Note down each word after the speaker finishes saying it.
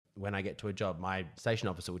when I get to a job, my station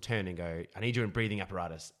officer will turn and go, I need you in breathing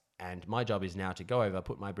apparatus. And my job is now to go over,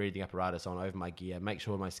 put my breathing apparatus on over my gear, make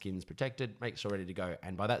sure my skin's protected, make sure ready to go.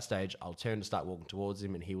 And by that stage, I'll turn to start walking towards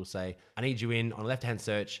him and he will say, I need you in on a left-hand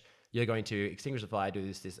search. You're going to extinguish the fire, do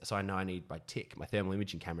this. So I know I need my TIC, my thermal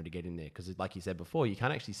imaging camera, to get in there. Because like you said before, you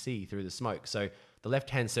can't actually see through the smoke. So the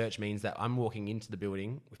left-hand search means that I'm walking into the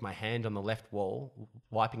building with my hand on the left wall,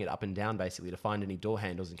 wiping it up and down basically to find any door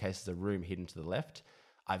handles in case there's a room hidden to the left.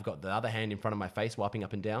 I've got the other hand in front of my face, wiping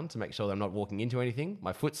up and down to make sure that I'm not walking into anything.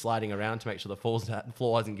 My foot sliding around to make sure the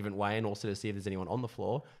floor hasn't given way, and also to see if there's anyone on the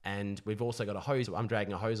floor. And we've also got a hose. I'm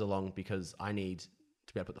dragging a hose along because I need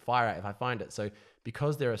to be able to put the fire out if I find it. So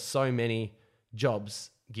because there are so many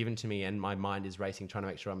jobs given to me and my mind is racing trying to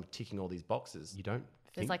make sure I'm ticking all these boxes, you don't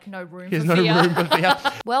There's think like no room there's for fear. no room for fear.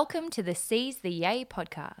 Welcome to the Seize the Yay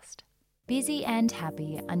podcast. Busy and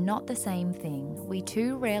happy are not the same thing. We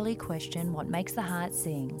too rarely question what makes the heart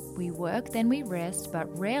sing. We work, then we rest,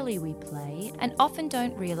 but rarely we play, and often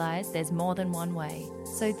don't realise there's more than one way.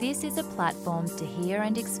 So this is a platform to hear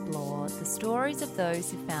and explore the stories of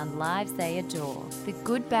those who found lives they adore. The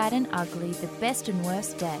good, bad and ugly, the best and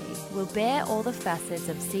worst day. We'll bear all the facets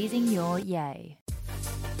of seizing your yay.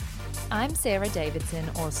 I'm Sarah Davidson,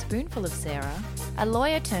 or Spoonful of Sarah, a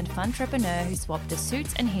lawyer turned funtrepreneur who swapped the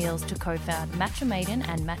suits and heels to co-found Matcha Maiden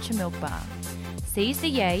and Matcha Milk Bar. Seize the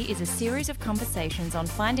Yay is a series of conversations on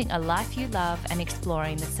finding a life you love and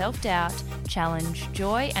exploring the self-doubt, challenge,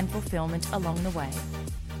 joy and fulfillment along the way.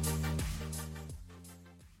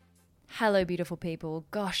 Hello, beautiful people.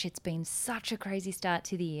 Gosh, it's been such a crazy start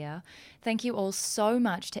to the year. Thank you all so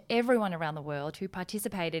much to everyone around the world who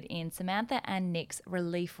participated in Samantha and Nick's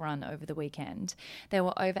relief run over the weekend. There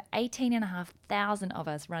were over 18,500 of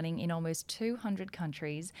us running in almost 200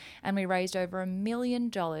 countries, and we raised over $1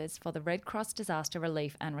 million for the Red Cross Disaster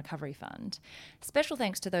Relief and Recovery Fund. Special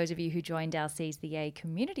thanks to those of you who joined our Seize the Yay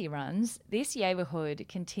community runs. This neighborhood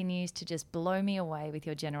continues to just blow me away with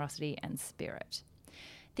your generosity and spirit.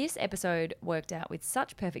 This episode worked out with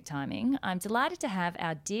such perfect timing. I'm delighted to have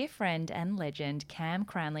our dear friend and legend Cam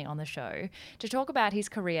Cranley on the show to talk about his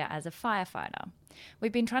career as a firefighter.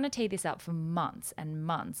 We've been trying to tee this up for months and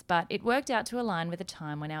months, but it worked out to align with a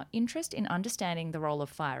time when our interest in understanding the role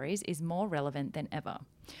of fireys is more relevant than ever.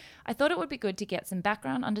 I thought it would be good to get some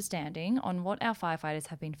background understanding on what our firefighters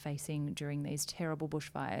have been facing during these terrible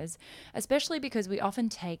bushfires, especially because we often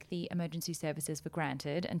take the emergency services for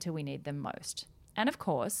granted until we need them most. And of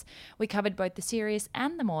course, we covered both the serious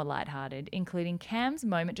and the more lighthearted, including Cam's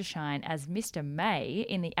moment to shine as Mr. May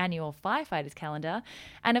in the annual Firefighters calendar,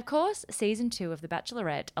 and of course, Season 2 of The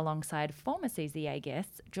Bachelorette alongside former Seize the Yay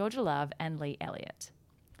guests Georgia Love and Lee Elliott.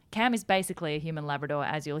 Cam is basically a human Labrador,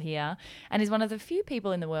 as you'll hear, and is one of the few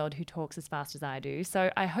people in the world who talks as fast as I do,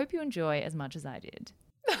 so I hope you enjoy as much as I did.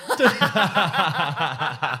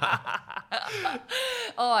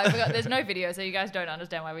 Oh, I forgot. There's no video, so you guys don't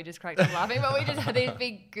understand why we just cracked up laughing, but we just had these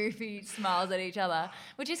big goofy smiles at each other,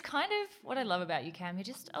 which is kind of what I love about you, Cam. You're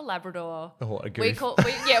just a Labrador. Oh, a goof.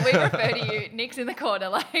 We refer to you, Nick's in the corner,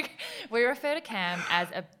 like we refer to Cam as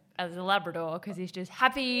a Labrador because he's just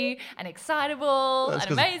happy and excitable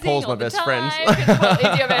and amazing. Paul's all my the best time. friend.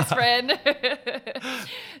 Paul is your best friend.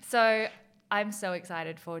 So I'm so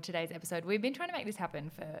excited for today's episode. We've been trying to make this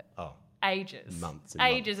happen for ages. Months and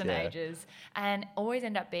ages months, and yeah. ages. And always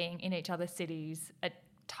end up being in each other's cities at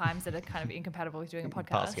times that are kind of incompatible with doing a podcast.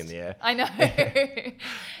 Passing in the air. I know.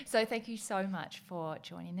 So thank you so much for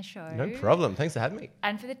joining the show. No problem. Thanks for having me.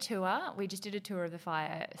 And for the tour, we just did a tour of the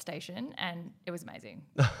fire station and it was amazing.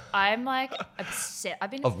 I'm like upset. I've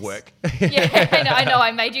been Of work. Yeah, I know.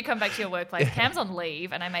 I made you come back to your workplace. Cam's on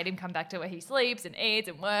leave and I made him come back to where he sleeps and eats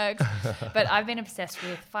and works. But I've been obsessed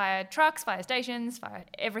with fire trucks, fire stations, fire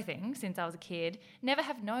everything since I was a kid. Never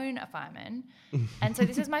have known a fireman. And so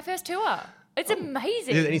this is my first tour. It's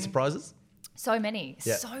amazing. Any surprises? So many,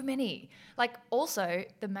 Yeah. so many. Like also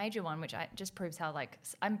the major one, which just proves how like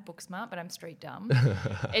I'm book smart, but I'm street dumb.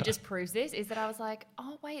 It just proves this is that I was like,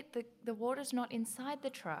 oh wait, the water's not inside the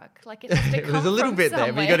truck. Like it has to come There's a little from bit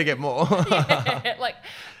there, but you got to get more. Yeah, like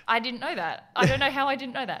I didn't know that. I don't know how I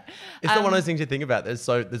didn't know that. It's not one of those things you think about. There's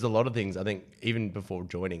a lot of things. I think even before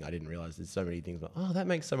joining, I didn't realize there's so many things. Like, oh, that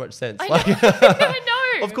makes so much sense. I Like, know. I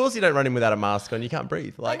know. Of course, you don't run in without a mask on. You can't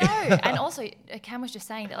breathe. Like, I know. And also, Cam was just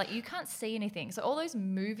saying that like you can't see anything. So all those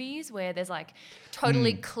movies where there's like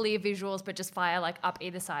totally clear visuals, but just fire like up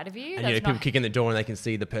either side of you. and you know, That's people not, kick in the door and they can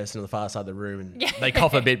see the person on the far side of the room, and Yeah. they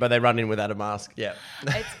cough a bit, but they run in without a mask. Yeah.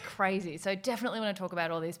 It's crazy. So definitely want to talk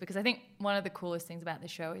about all this because I think one of the coolest things about the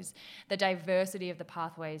show is the diversity of the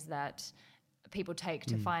pathways that people take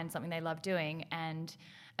to find something they love doing, and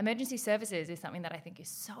emergency services is something that I think is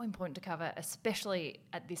so important to cover, especially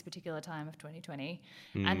at this particular time of 2020.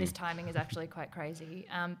 And this timing is actually quite crazy.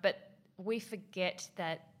 But we forget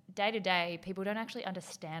that day to day, people don't actually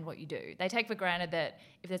understand what you do. They take for granted that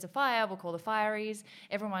if there's a fire, we'll call the fireys.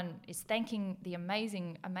 Everyone is thanking the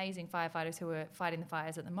amazing, amazing firefighters who are fighting the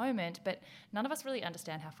fires at the moment, but none of us really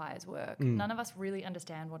understand how fires work. None of us really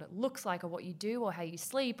understand what it looks like or what you do or how you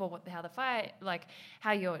sleep or how the fire, like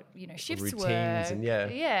how your shifts routines work. and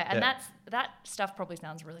And that stuff probably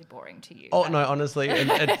sounds really boring to you. Oh, no, honestly.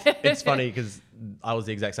 And it's funny because I was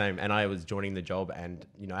the exact same and I was joining the job and,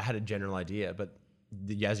 I had a general idea, but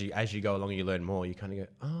as you go along, you learn more. You kind of go,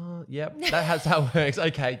 oh, yep, that's how it works.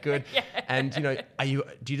 Okay, good. And do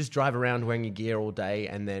you just drive around wearing your gear all day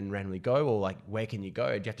and then randomly go, or like where can you go?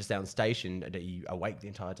 Do you have to stay on station? Are you awake the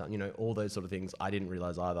entire time? All those sort of things. I didn't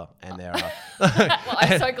realize either, and there are. Well,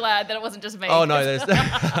 I'm so glad that it wasn't just me. Oh no,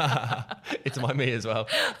 it's me as well.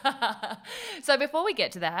 So before we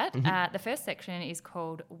get to that, the first section is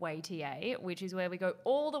called Way TA, which is where we go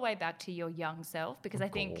all the way back to your young self, because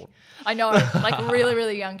I know, like really,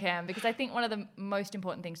 really young Cam, because I think one of the most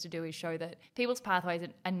important things to do is show that people's pathways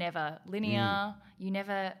are never linear. You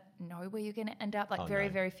never know where you're going to end up. Like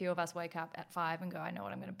very few of us wake up at 5 and go, I know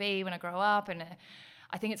what I'm going to be when I grow up. And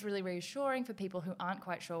I think it's really reassuring for people who aren't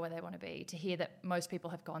quite sure where they want to be to hear that most people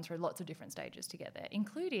have gone through lots of different stages to get there,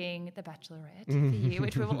 including The Bachelorette for you,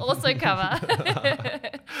 which we will also cover.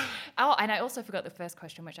 Oh, and I also forgot the first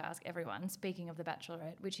question, which I ask everyone, speaking of The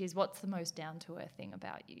Bachelorette, which is what's the most down-to-earth thing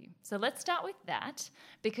about you? So let's start with that,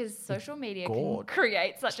 because social media can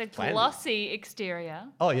create such a glossy exterior.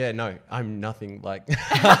 Oh, yeah, no, I'm nothing like...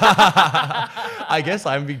 I guess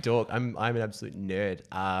I'm a big dork. I'm an absolute nerd.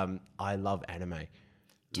 I love anime.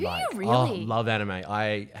 Do you really? Oh, love anime.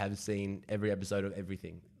 I have seen every episode of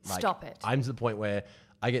everything. Stop it. I'm to the point where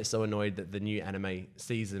I get so annoyed that the new anime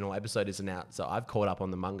season or episode isn't out. So I've caught up on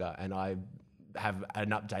the manga and I have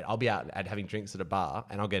an update. I'll be out at having drinks at a bar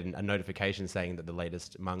and I'll get a notification saying that the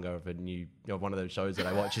latest manga of one of those shows that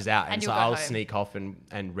I watch is out. and so I'll sneak off and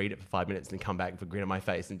read it for 5 minutes and come back with a grin on my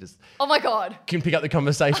face and just... Oh my God. Can pick up the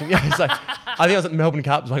conversation. Yeah, it's like, I think I was at Melbourne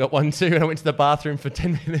Cup, so I got 1-2 and I went to the bathroom for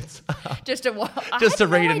 10 minutes. Just to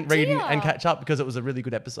read and catch up because it was a really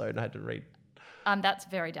good episode and I had to read. That's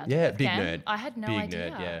very down to yeah, earth, big Cam. nerd. I had no idea.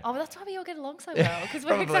 Nerd, yeah. Oh, well, that's why we all get along so well, because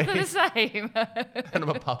we're exactly the same. And I'm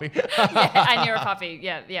a puppy. And you're a puppy.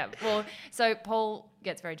 Yeah. Well, so Paul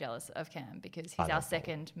gets very jealous of Cam because he's our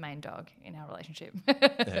second main dog in our relationship.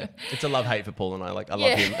 Yeah. It's a love-hate for Paul and I. I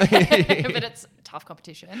love him. But it's tough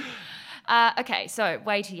competition. Okay, so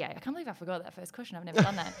Way TA. I can't believe I forgot that first question. I've never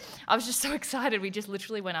done that. I was just so excited. We just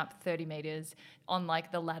literally went up 30 metres on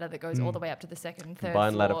the ladder that goes all the way up to the second and third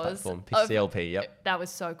Combined ladder floors. platform, CLP, yep. That was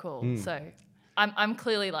so cool. So I'm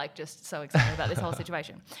clearly just so excited about this whole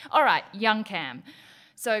situation. All right, young Cam.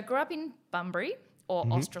 So grew up in Bunbury or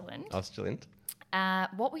Australand. Australand.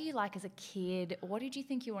 What were you like as a kid? What did you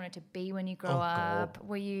think you wanted to be when you grow up? God.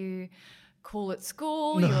 Were you cool at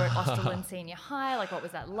school? You were at Australand Senior High. What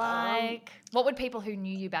was that like? What would people who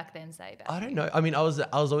knew you back then say about you? I don't know. I mean, I was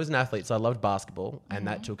always an athlete, so I loved basketball, and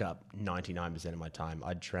that took up 99% of my time.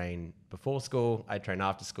 I'd train before school. I'd train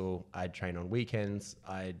after school. I'd train on weekends.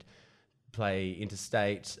 I'd play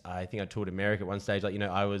interstate. I think I toured America at one stage.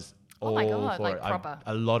 I was all for it. Proper.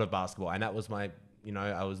 A lot of basketball, and that was my...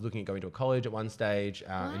 I was looking at going to a college at one stage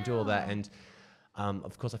and do all that. And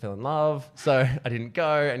of course I fell in love. So I didn't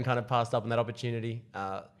go and kind of passed up on that opportunity.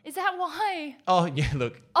 Is that why? Oh, yeah,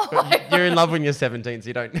 look. You're in love when you're 17, so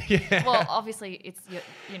you don't... Yeah. Well, obviously it's,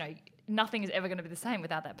 nothing is ever going to be the same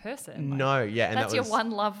without that person. No, yeah. And that's your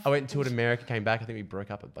one love. I went and toured America, came back. I think we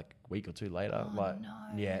broke up a week or two later. No.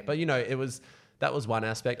 Yeah, but that was one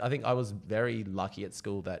aspect. I think I was very lucky at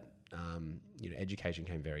school that, education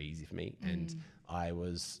came very easy for me. And I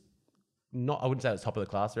was I wouldn't say I was top of the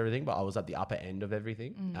class for everything, but I was at the upper end of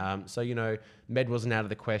everything. So, med wasn't out of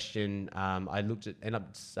the question. I ended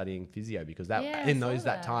up studying physio because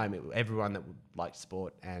that time, everyone that liked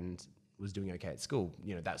sport and was doing okay at school,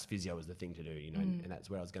 that's physio was the thing to do, and that's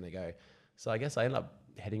where I was going to go. So I guess I ended up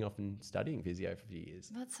heading off and studying physio for a few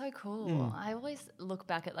years. That's so cool. I always look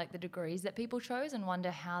back at the degrees that people chose and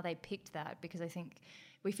wonder how they picked that, because I think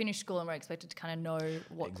we finished school and we're expected to kind of know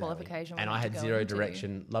what qualification we and want I to had go zero into.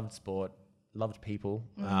 direction, loved sport, loved people,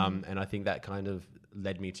 and I think that kind of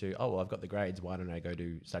led me to, I've got the grades, why don't I go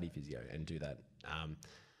study physio and do that?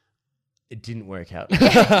 It didn't work out.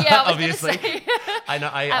 Yeah, obviously. I know.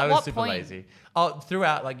 I was super point? lazy.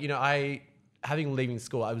 Throughout, leaving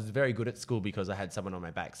school, I was very good at school because I had someone on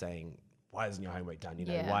my back saying, why isn't your homework done?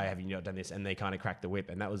 Yeah. Why have you not done this? And they kind of cracked the whip.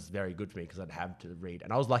 And that was very good for me because I'd have to read.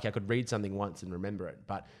 And I was lucky I could read something once and remember it.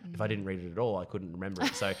 But if I didn't read it at all, I couldn't remember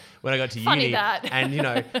it. So when I got to Funny uni, that.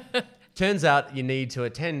 and turns out you need to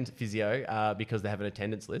attend physio because they have an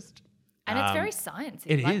attendance list. And it's very sciencey.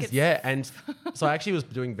 It is, yeah. And so I actually was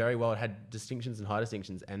doing very well. It had distinctions and high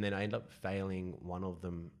distinctions. And then I ended up failing one of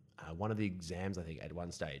them, one of the exams, I think, at one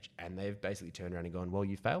stage. And they've basically turned around and gone, well,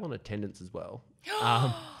 you fail on attendance as well.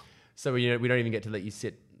 So we don't even get to let you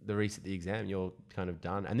resit the exam. You're kind of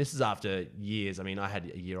done. And this is after years. I mean, I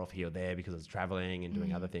had a year off here or there because I was traveling and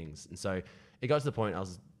doing other things. And so it got to the point I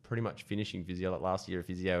was pretty much finishing physio, like last year of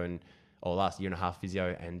physio or last year and a half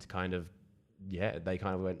physio, and kind of, yeah, they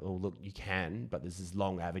kind of went, oh, look, you can, but there's this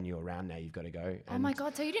long avenue around now you've got to go. Oh my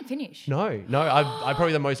God, so you didn't finish? No, I'm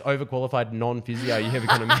probably the most overqualified non-physio you ever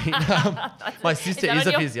going to meet. My sister is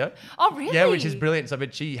a physio. Oh, really? Yeah, which is brilliant. So,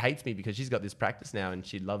 but she hates me because she's got this practice now and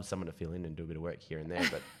she loves someone to fill in and do a bit of work here and there.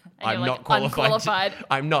 But I'm not qualified. Unqualified.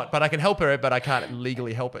 I'm not, but I can help her, but I can't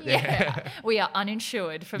legally help it. Yeah. We are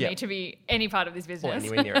uninsured for me to be any part of this business. Or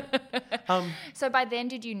anywhere near it. So by then,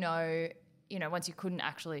 did you know, once you couldn't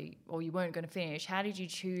actually, or you weren't going to finish, how did you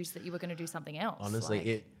choose that you were going to do something else?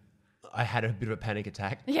 Honestly, I had a bit of a panic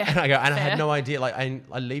attack. Yeah, and I had no idea. Like,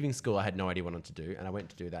 I leaving school, I had no idea what I wanted to do. And I went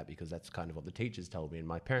to do that because that's kind of what the teachers told me and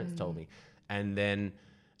my parents told me. And then,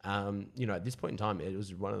 at this point in time, it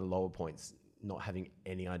was one of the lower points, not having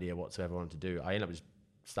any idea whatsoever what I wanted to do. I ended up just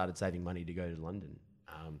started saving money to go to London.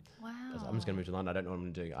 Wow. I'm just going to move to London. I don't know what I'm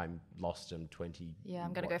going to do. I'm lost. I'm 20. Yeah,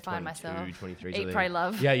 I'm going to go find myself. 23. Eat, pray,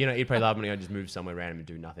 love. Yeah, eat, pray, love. I'm going to just move somewhere random and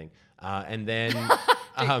do nothing. And then...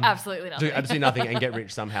 absolutely nothing. Do absolutely nothing and get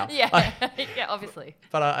rich somehow. Yeah, yeah, obviously.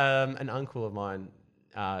 But an uncle of mine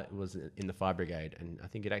was in the fire brigade, and I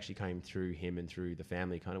think it actually came through him and through the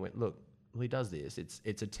family. Kind of went, look, well, he does this.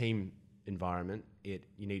 It's a team environment. You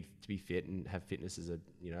need to be fit and have fitness as a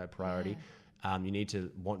priority. Yeah. You need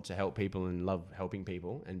to want to help people and love helping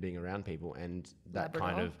people and being around people, and that Labrador.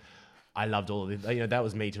 kind of, I loved all of it. That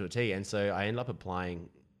was me to a T, and so I ended up applying.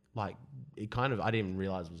 Like, it kind of, I didn't even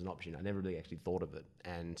realize it was an option. I never really actually thought of it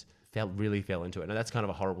and really fell into it. And that's kind of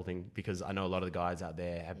a horrible thing because I know a lot of the guys out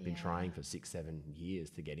there have been trying for 6-7 years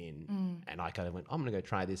to get in. And I kind of went, I'm going to go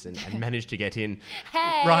try this and managed to get in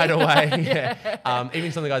right away. Yeah.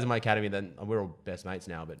 Even some of the guys in my academy, then we're all best mates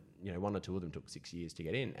now, but one or two of them took 6 years to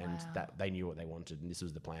get in, and that they knew what they wanted and this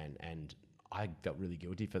was the plan. And I felt really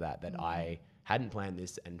guilty for that I hadn't planned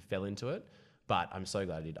this and fell into it, but I'm so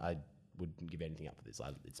glad I did. I wouldn't give anything up for this.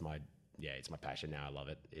 It's my passion now. I love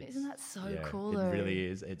it. Isn't that so cool? It really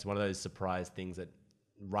is. It's one of those surprise things that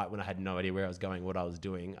right when I had no idea where I was going, what I was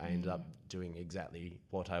doing, I ended up doing exactly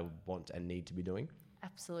what I want and need to be doing.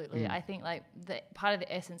 Absolutely. I think like the part of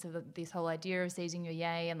the essence of this whole idea of seizing your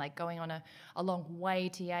yay and like going on a long way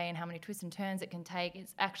to yay and how many twists and turns it can take,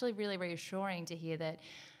 it's actually really reassuring to hear that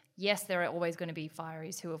yes, there are always going to be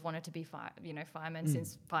fireys who have wanted to be firemen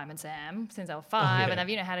since Fireman Sam, since they were 5, and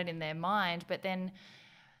have had it in their mind. But then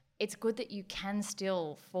it's good that you can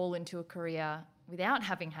still fall into a career without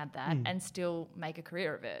having had that and still make a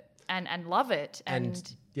career of it and love it.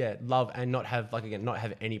 And love and not have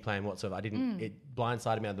any plan whatsoever. I didn't. It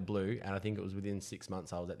blindsided me out of the blue, and I think it was within 6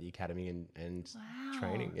 months I was at the academy and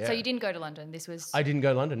training. Yeah. So you didn't go to London. I didn't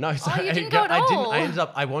go to London. No, so you didn't go at all.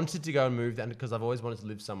 I wanted to go and move then because I've always wanted to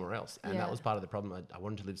live somewhere else, and that was part of the problem. I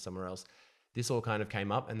wanted to live somewhere else. This all kind of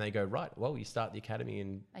came up, and they go, right, well, you start the academy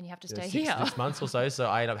and you have to stay here 6 months or so. So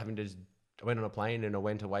I ended up having to. I went on a plane and I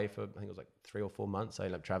went away for, I think it was like 3 or 4 months. I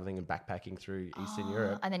ended up traveling and backpacking through Eastern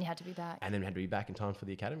Europe. And then you had to be back. And then had to be back in time for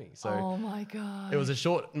the academy. So oh my God. It was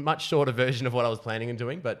a much shorter version of what I was planning on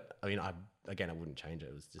doing. But I mean, I wouldn't change it.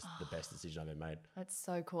 It was just the best decision I've ever made. That's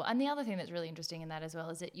so cool. And the other thing that's really interesting in that as well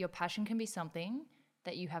is that your passion can be something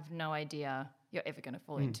that you have no idea you're ever going to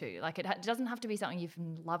fall into. Like it doesn't have to be something you've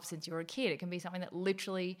loved since you were a kid. It can be something that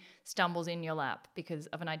literally stumbles in your lap because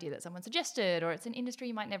of an idea that someone suggested, or it's an industry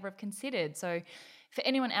you might never have considered. So for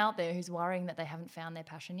anyone out there who's worrying that they haven't found their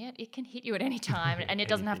passion yet, it can hit you at any time, and it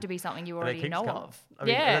doesn't have to be something you already know of. I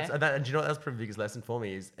mean, and you know what, that's probably the biggest lesson for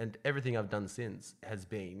me is, and everything I've done since has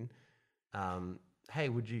been, hey,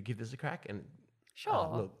 would you give this a crack? And sure,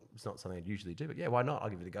 look, it's not something I'd usually do, but yeah, why not? I'll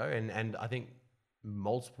give it a go. And I think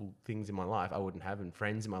multiple things in my life I wouldn't have, and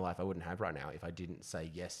friends in my life I wouldn't have right now if I didn't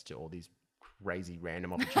say yes to all these crazy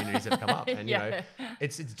random opportunities that have come up. And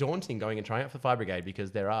it's daunting going and trying out for Fire Brigade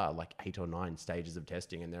because there are like 8 or 9 stages of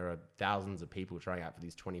testing, and there are thousands of people trying out for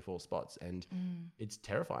these 24 spots, and it's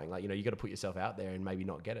terrifying. Like, you got to put yourself out there and maybe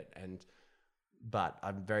not get it. But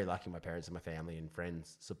I'm very lucky my parents and my family and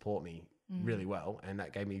friends support me really well, and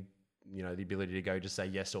that gave me the ability to go just say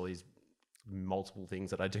yes to all these multiple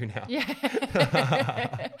things that I do now.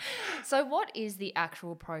 Yeah. So what is the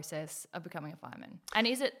actual process of becoming a fireman? And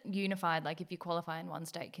is it unified? Like if you qualify in one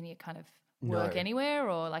state, can you kind of work No. anywhere,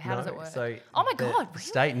 or like how does it work? So oh my the God, really?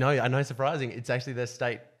 state, no, I know, surprising. It's actually their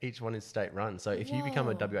state, each one is state run. So if you become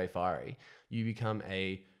a Whoa. WA Fiery, you become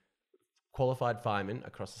a qualified fireman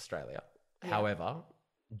across Australia. Yeah. However,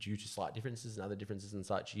 due to slight differences and other differences and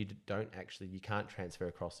such, you can't transfer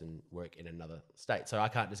across and work in another state. So I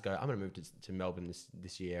can't just go, I'm going to move to Melbourne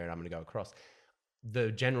this year and I'm going to go across.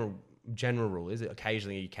 The general rule is that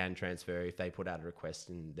occasionally you can transfer if they put out a request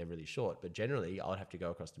and they're really short. But generally, I would have to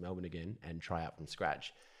go across to Melbourne again and try out from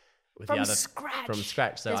scratch. From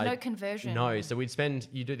scratch? So There's no conversion? No. So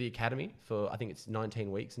you do the academy for, I think it's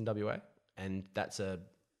 19 weeks in WA. And that's a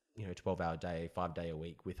 12-hour day, 5-day a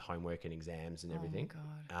week with homework and exams and everything. Oh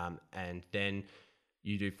my God. And then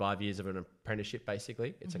you do 5 years of an apprenticeship,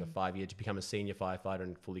 basically. It's like a 5-year to become a senior firefighter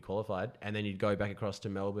and fully qualified. And then you'd go back across to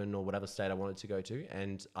Melbourne or whatever state I wanted to go to.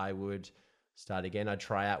 And I would start again. I'd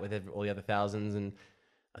try out with all the other thousands. And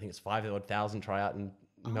I think it's 5,000 try out in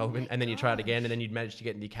Melbourne. And then you try it again. And then you'd manage to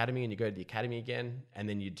get in the academy and you go to the academy again. And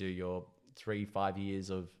then you do your 3-5 years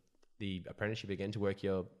of the apprenticeship again to work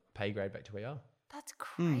your pay grade back to where you are. That's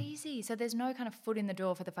crazy. So there's no kind of foot in the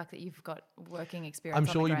door for the fact that you've got working experience. I'm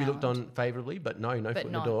on sure the you'd be looked ground. on favourably, but no foot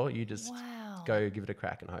in the door. You just go give it a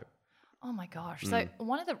crack and hope. Oh my gosh. So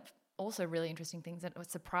one of the also really interesting things that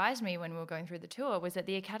surprised me when we were going through the tour was that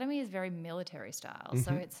the academy is very military style.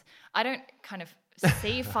 So I don't kind of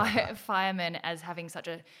see firemen as having such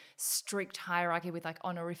a strict hierarchy with like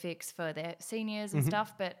honorifics for their seniors and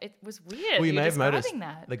stuff, but it was weird. Well, you may have noticed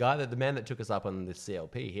that. the man that took us up on the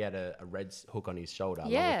CLP, he had a red hook on his shoulder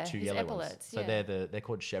along Yeah, with 2 his yellow epaulets, ones. So they're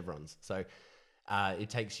called chevrons. So it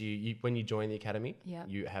takes you when you join the academy, Yep.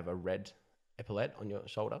 you have a red epaulette on your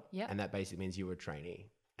shoulder, Yep. and that basically means you're a trainee.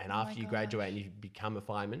 And Oh after my you graduate and you become a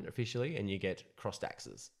fireman officially, and you get crossed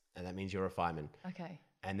axes, and that means you're a fireman. Okay.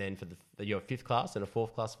 And then for your 5th class and a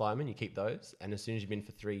 4th class fireman, you keep those. And as soon as you've been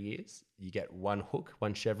for 3 years, you get 1 hook,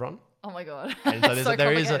 1 chevron. Oh my God. And so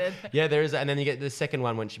there is complicated. and then you get the second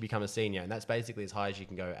one once you become a senior, and that's basically as high as you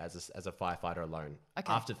can go as a firefighter alone.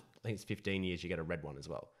 Okay. After I think it's 15 years, you get a red one as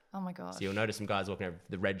well. Oh my gosh. So you'll notice some guys walking over with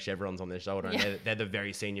the red chevrons on their shoulder, and they're the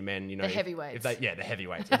very senior men. The heavyweights. The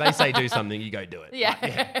heavyweights. If they say do something, you go do it. Yeah.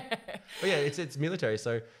 But yeah, it's military.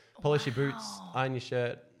 So polish your boots, iron your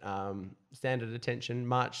shirt, stand at attention,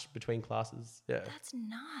 march between classes. Yeah. That's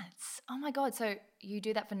nuts. Oh my God. So you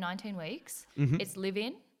do that for 19 weeks. Mm-hmm. It's live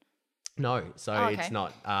in. No, so Oh, okay. it's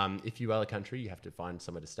not. If you are a country, you have to find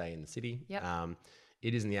somewhere to stay in the city. Yep.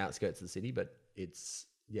 It is in the outskirts of the city, but it's,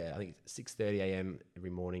 I think it's 6:30 a.m. every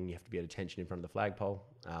morning. You have to be at attention in front of the flagpole.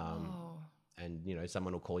 And,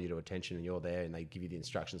 someone will call you to attention and you're there and they give you the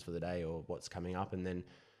instructions for the day or what's coming up. And then,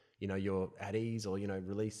 you're at ease or,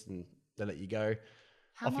 released and they let you go.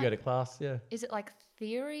 Off you go to class, yeah. Is it like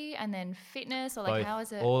theory and then fitness, or like Both, how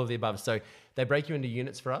is it? all of the above. So they break you into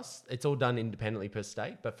units for us. It's all done independently per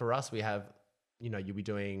state. But for us, we have, you'll be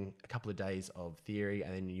doing a couple of days of theory,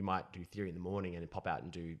 and then you might do theory in the morning and then pop out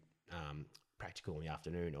and do practical in the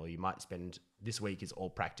afternoon. Or you might spend, this week is all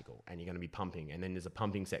practical and you're going to be pumping. And then there's a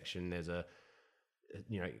pumping section. There's a,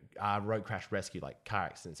 road crash rescue, like car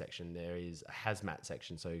accident section. There is a hazmat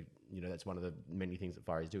section. So, that's one of the many things that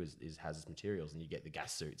fireys do is hazardous materials, and you get the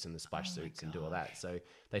gas suits and the splash suits and do all that. So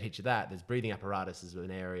they teach you that. There's breathing apparatus is an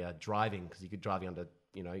area, driving, because you could driving under,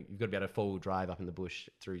 you've got to be able to four-wheel drive up in the bush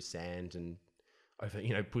through sand and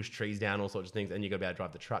over, push trees down, all sorts of things. And you've got to be able to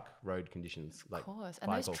drive the truck road conditions. Of course.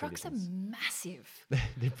 And those trucks are massive.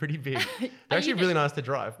 They're pretty big. They're actually really nice to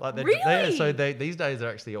drive. Like Really? So these days they're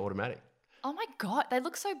actually automatic. Oh my God, they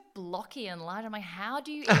look so blocky and light. I'm like, how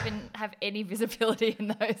do you even have any visibility in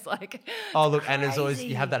those? Like, Oh, look, and there's always, crazy.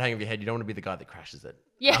 you have that hang over your head. You don't want to be the guy that crashes it.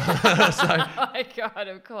 Yeah. So Oh my God,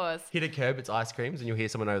 of course. hit a curb, it's ice creams, and you'll hear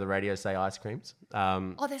someone over the radio say ice creams.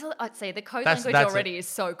 Oh, I'd say the code That's- language that's already is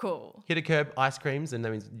so cool. Hit a curb, ice creams, and that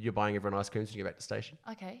means you're buying everyone ice creams when you get back to the station.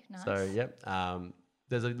 Okay, nice. So, yep.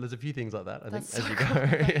 There's a few things like that, I think, That's as so you cool. go.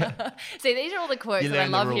 Yeah. See, these are all the quotes You that I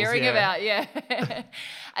learn the love rules, hearing yeah. about. Yeah.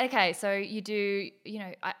 Okay, so you do,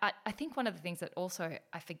 I think one of the things that also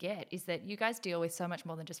I forget is that you guys deal with so much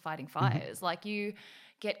more than just fighting fires. Mm-hmm. Like you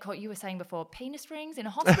get caught, you were saying before, penis rings in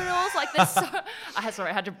hospitals. Like there's so, I had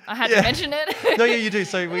to mention it. No, yeah, you do.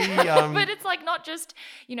 So we... But it's like not just,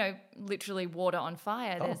 literally water on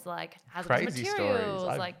fire. There's like hazardous crazy materials,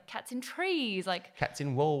 stories. like cats in trees, like Cats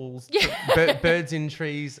in walls, birds in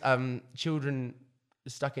trees, children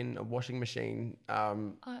stuck in a washing machine,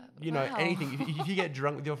 wow. anything. If you get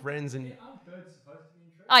drunk with your friends and... Aren't birds supposed to be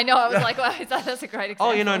in trees? I know. I was like, well, that's a great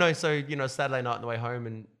example. Oh, no. So, Saturday night on the way home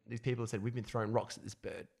and these people have said, we've been throwing rocks at this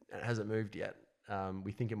bird and it hasn't moved yet.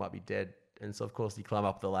 We think it might be dead. And so, of course, you climb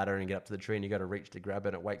up the ladder and get up to the tree and you got to reach to grab it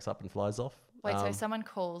and it wakes up and flies off. Wait, so someone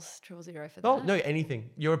calls 000 for that? Oh, no, anything.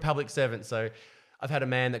 You're a public servant. So I've had a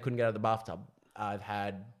man that couldn't get out of the bathtub. I've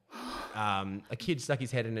had a kid stuck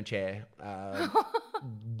his head in a chair.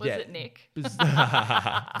 Was it Nick?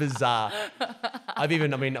 Bizarre.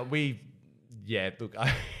 Look,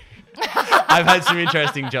 I've had some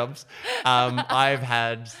interesting jobs. I've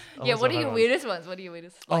had... what are your weirdest ones? What are your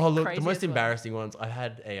weirdest, the most craziest embarrassing ones. I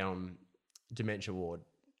had a dementia ward.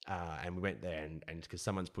 And we went there and because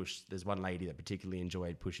someone's pushed, there's one lady that particularly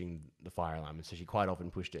enjoyed pushing the fire alarm. And so she quite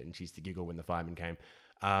often pushed it and she used to giggle when the fireman came.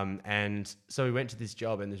 And so we went to this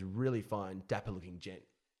job and this really fine, dapper looking gent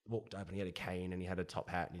walked up and he had a cane and he had a top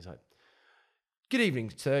hat and he's like, "Good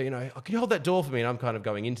evening, sir. Can you hold that door for me?" And I'm kind of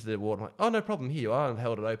going into the ward. I'm like, "Oh, no problem. Here you are." I've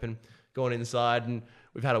held it open, gone inside and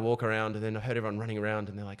we've had a walk around and then I heard everyone running around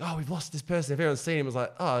and they're like, "Oh, we've lost this person. If everyone's seen him," I was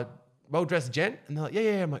like, "Oh, well-dressed gent?" And they're like,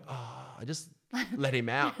 yeah. I'm like, "Oh, I just let him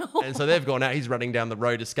out." And so they've gone out. He's running down the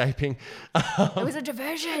road escaping. It was a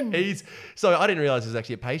diversion. So I didn't realize he was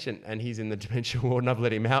actually a patient and he's in the dementia ward and I've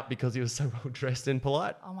let him out because he was so well dressed and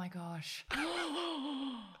polite. Oh my gosh.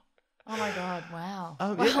 Oh my God. Wow.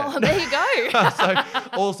 Yeah. There you go. So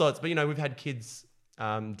all sorts. But, we've had kids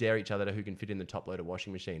dare each other to who can fit in the top loader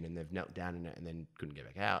washing machine and they've knelt down in it and then couldn't get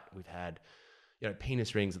back out. We've had,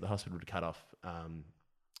 penis rings at the hospital to cut off.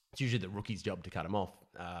 It's usually the rookie's job to cut them off.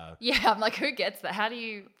 I'm like, who gets that? How do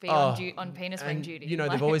you be on penis ring duty?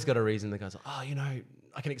 They've always got a reason. The guy's like,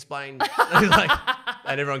 I can explain.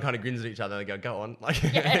 And everyone kind of grins at each other and they go on.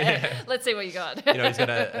 Let's see what you got. He's got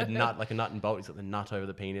a nut, like a nut and bolt. He's got the nut over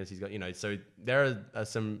the penis. He's got, so there are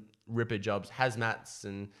some ripper jobs, hazmats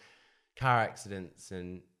and car accidents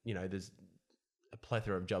and, there's a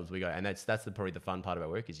plethora of jobs we go. And that's probably the fun part of our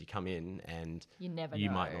work is you come in and you never you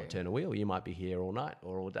know. might not turn a wheel. You might be here all night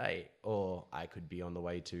or all day, or I could be on the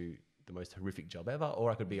way to the most horrific job ever,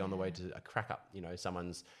 or I could be on the way to a crack up,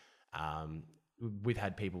 someone's, we've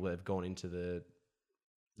had people that have gone into the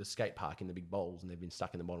skate park in the big bowls and they've been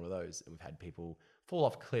stuck in the bottom of those. And we've had people fall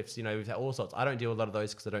off cliffs. We've had all sorts. I don't do a lot of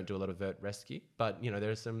those because I don't do a lot of vert rescue, but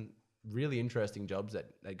there are some really interesting jobs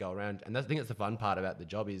that go around. And I think that's the fun part about the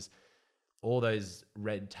job is all those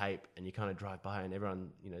red tape and you kind of drive by and everyone,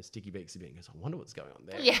 sticky beaks a bit and goes, "I wonder what's going on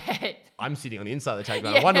there." Yeah. I'm sitting on the inside of the tape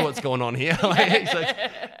going, "I wonder what's going on here."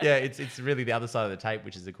 It's really the other side of the tape,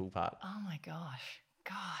 which is the cool part. Oh my gosh.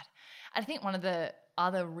 God. I think one of the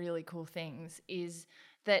other really cool things is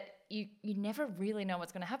that you never really know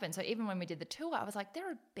what's going to happen. So even when we did the tour, I was like, there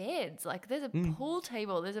are beds, like there's a pool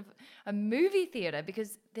table, there's a movie theater,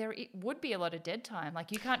 because it would be a lot of dead time.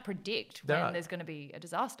 Like you can't predict when there's going to be a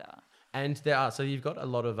disaster. And so you've got a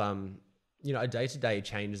lot of, a day-to-day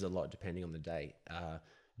changes a lot depending on the day.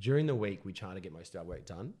 During the week, we try to get most of our work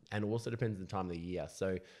done, and also depends on the time of the year.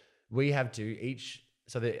 So we have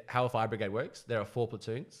how a fire brigade works, there are 4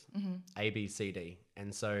 platoons, A, B, C, D.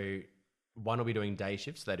 And so one will be doing day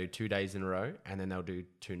shifts. They do 2 days in a row, and then they'll do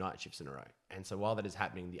 2 night shifts in a row. And so while that is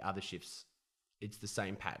happening, the other shifts, it's the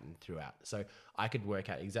same pattern throughout. So I could work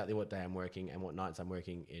out exactly what day I'm working and what nights I'm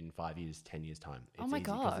working in 5 years, 10 years time. It's easy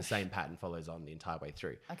because the same pattern follows on the entire way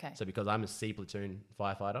through. Okay. So because I'm a C platoon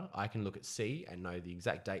firefighter, I can look at C and know the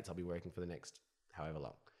exact dates I'll be working for the next however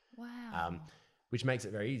long. Wow. Which makes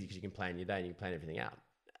it very easy because you can plan your day and you can plan everything out.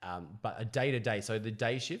 But a day-to-day, so the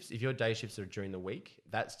day shifts, if your day shifts are during the week,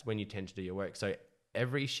 that's when you tend to do your work. So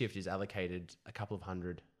every shift is allocated a couple of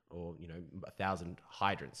hundred or 1,000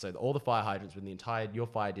 hydrants. So all the fire hydrants within your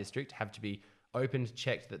fire district have to be opened,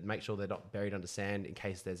 checked, that make sure they're not buried under sand in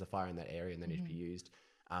case there's a fire in that area and they need to be used.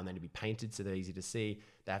 They need to be painted so they're easy to see.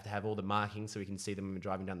 They have to have all the markings so we can see them when we're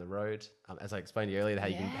driving down the road. As I explained to you earlier, how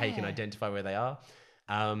you can identify where they are.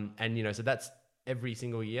 So that's every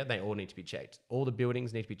single year. They all need to be checked. All the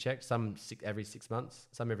buildings need to be checked. Some every 6 months,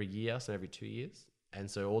 some every year, some every 2 years. And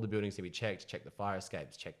so all the buildings need to be checked. Check the fire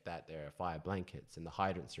escapes. Check that there are fire blankets and the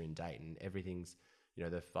hydrants are in date and everything's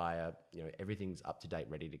the fire. Everything's up to date,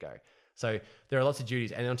 ready to go. So there are lots of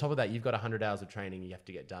duties. And on top of that, you've got 100 hours of training you have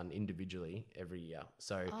to get done individually every year.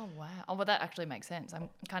 So oh, wow. Oh, well, that actually makes sense. I'm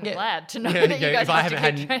kind of glad to know that you guys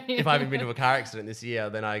if I haven't been to a car accident this year,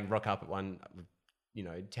 then I rock up at one,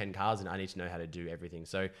 10 cars and I need to know how to do everything.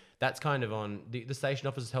 So that's kind of on the station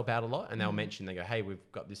officers help out a lot, and they'll mention, they go, "Hey,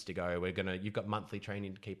 we've got this to go. You've got monthly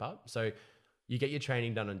training to keep up." So you get your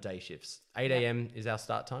training done on day shifts. 8 a.m. is our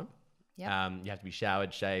start time. Yep. You have to be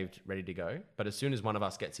showered, shaved, ready to go. But as soon as one of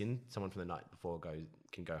us gets in, someone from the night before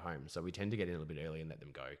can go home. So we tend to get in a little bit early and let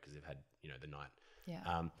them go because they've had, the night.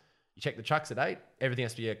 Yeah. You check the trucks at 8. Everything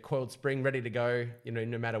has to be a coiled spring, ready to go.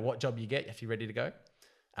 No matter what job you get, you have to be ready to go.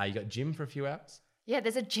 You got gym for a few hours. Yeah,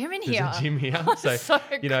 there's a gym in There's here. a gym here. So, So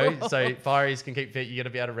you know, cool. so fireys can keep fit. You got to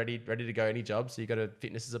be able to ready to go any job. So you got to,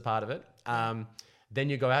 fitness is a part of it. Then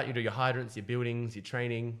you go out, you do your hydrants, your buildings, your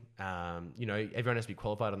training. You know, everyone has to be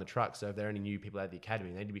qualified on the truck. So if there are any new people at the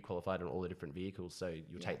academy, they need to be qualified on all the different vehicles. So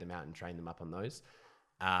you'll take them out and train them up on those.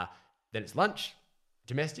 Then it's lunch,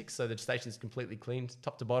 domestics. So the station's completely cleaned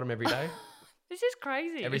top to bottom every day. This is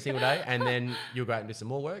crazy. Every single day. And then you'll go out and do some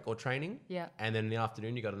more work or training. Yeah. And then in the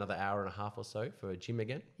afternoon, you got another hour and a half or so for a gym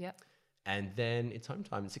again. Yep. And then it's home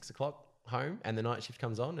time, 6 o'clock home, and the night shift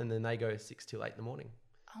comes on, and then they go 6 till 8 in the morning.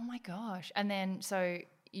 Oh my gosh. And then so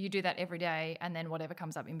you do that every day, and then whatever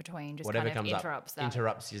comes up in between just Whatever kind of comes interrupts up, that.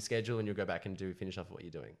 interrupts your schedule, and you'll go back and finish off what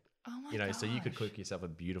you're doing. Oh my You know, gosh. so you could cook yourself a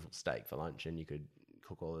beautiful steak for lunch, and you could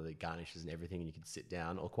cook all of the garnishes and everything, and you could sit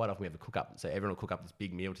down. Or quite often we have a cook up, so everyone will cook up this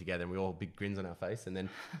big meal together, and we all have big grins on our face, and then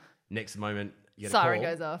next moment you get a Siren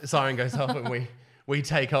call. goes off. Siren goes off, and we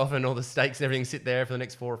take off, and all the steaks and everything sit there for the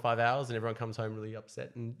next 4 or 5 hours, and everyone comes home really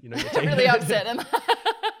upset, and you know, your team- Really upset. Did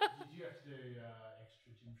you have to do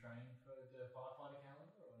extra gym training for the firefighter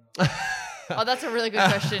calendar or not? Oh, that's a really good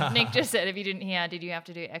question. Nick just said, if you didn't hear, did you have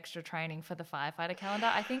to do extra training for the firefighter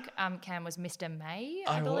calendar? I think Cam was Mr. May,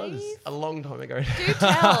 I believe. was a long time ago. Do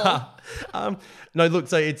tell. No, look,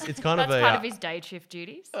 so it's kind That's of part of his day shift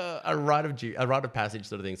duties. a rite of passage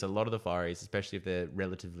sort of thing. So a lot of the fireys, especially if they're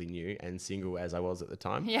relatively new and single, as I was at the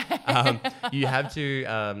time, you have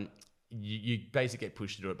to. You basically get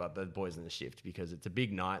pushed to do it by the boys in the shift because it's a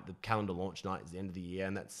big night. The calendar launch night is the end of the year,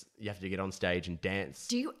 and you have to get on stage and dance.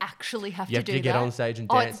 Do you actually have You to have do to get that? on stage and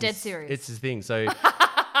Oh, dance. it's dead serious. It's his thing. So,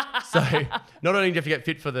 so not only do you have to get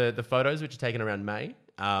fit for the photos, which are taken around May,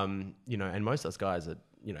 you know, and most of us guys are,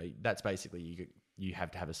 you know, that's basically you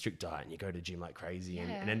have to have a strict diet and you go to the gym like crazy,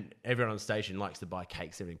 and then everyone on station likes to buy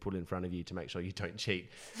cakes, everything put in front of you to make sure you don't cheat.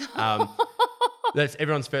 That's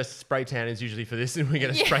everyone's first spray tan is usually for this, and we get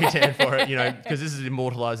a spray tan for it, you know, because this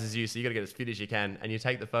immortalizes you. So you got to get as fit as you can, and you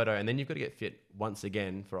take the photo, and then you've got to get fit once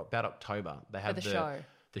again for about October. They have the show.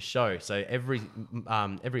 The show. So every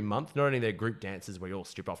month, not only their group dances where you all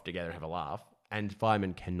strip off together and have a laugh, and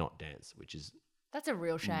firemen cannot dance, which is That's a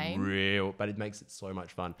real shame. real, but it makes it so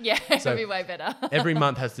much fun. Yeah, So it'd be way better. every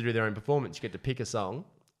month has to do their own performance. You get to pick a song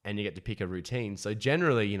and you get to pick a routine. So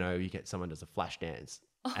generally, you know, you get someone does a flash dance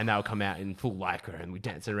and they'll come out in full lycra and we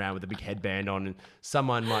dance around with a big headband on, and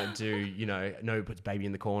someone might do, you know, puts baby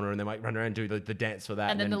in the corner and they might run around and do the dance for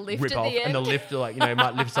that And then the lift rip at off the and the end. lift, like, you know,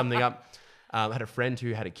 might lift something up. I had a friend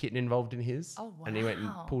who had a kitten involved in his, Oh, and he went and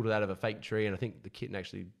wow. pulled it out of a fake tree, and I think the kitten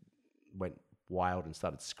actually went wild and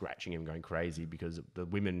started scratching him, going crazy because the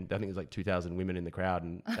women, I think it was like 2,000 women in the crowd,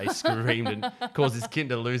 and they screamed and caused this kitten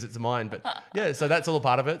to lose its mind. But yeah, so that's all a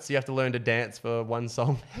part of it. So you have to learn to dance for one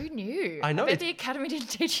song. Who knew? I know, bet it's- the academy didn't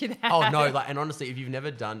teach you that. Oh no, and honestly, if you've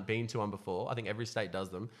never been to one before, I think every state does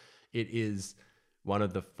them. It is one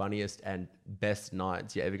of the funniest and best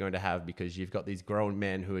nights you're ever going to have, because you've got these grown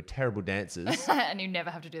men who are terrible dancers And you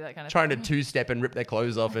never have to do that kind of trying to thing. two-step and rip their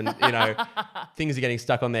clothes off, and you know, things are getting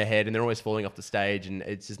stuck on their head and they're always falling off the stage, and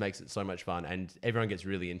it just makes it so much fun, and everyone gets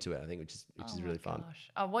really into it, I think, which is really fun.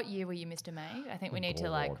 Gosh. Oh, what year were you, Mr. May? I think we need to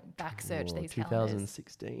like back search these calendars.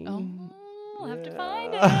 2016. Oh, we'll have to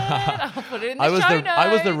find it. I'll put it in the I was show I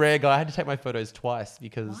was the notes. rare guy. I had to take my photos twice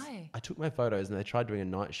because Why? I took my photos and they tried doing a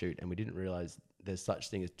night shoot, and we didn't realize there's such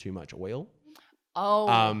thing as too much oil. Oh,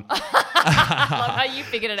 love how you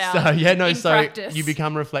figured it out. So yeah, no, in so practice. you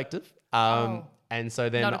become reflective. Oh. And so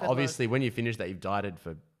then Not a good obviously when you finish that, you've dieted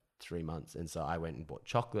for 3 months. And so I went and bought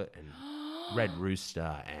chocolate and Red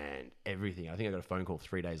Rooster and everything. I think I got a phone call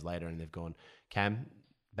 3 days later and they've gone, Cam,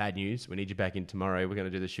 bad news. We need you back in tomorrow. We're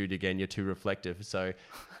going to do the shoot again. You're too reflective. So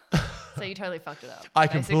So you totally fucked it up. I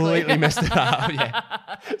basically. completely messed it up.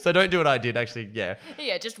 Yeah. So don't do what I did, actually. Yeah.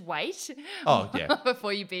 Yeah, just wait. Oh, yeah.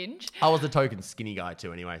 Before you binge. I was the token skinny guy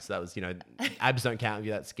too anyway. So that was, you know, abs don't count if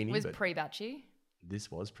you're that skinny. Was but pre-batchy.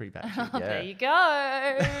 this was pre-batch. Oh, Yeah. there you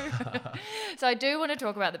go. So I do want to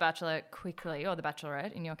talk about The Bachelor quickly, or The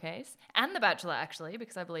Bachelorette in your case, and The Bachelor actually,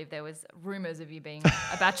 because I believe there was rumours of you being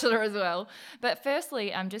a bachelor as well. But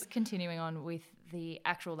firstly, I'm just continuing on with the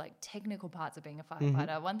actual like technical parts of being a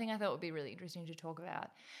firefighter. One thing I thought would be really interesting to talk about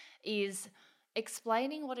is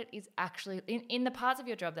explaining what it is actually in the parts of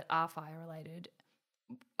your job that are fire related.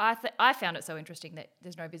 I found it so interesting that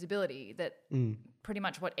there's no visibility, that pretty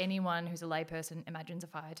much what anyone who's a layperson imagines a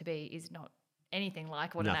fire to be is not anything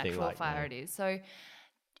like what Nothing an actual like, fire no. it is. So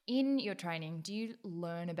in your training, do you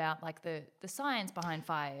learn about like the science behind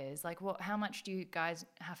fires? Like how much do you guys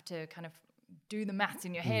have to kind of do the maths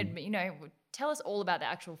in your head? But, you know, tell us all about the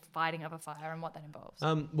actual fighting of a fire and what that involves.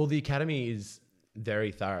 Well, the academy is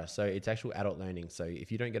very thorough. So it's actual adult learning. So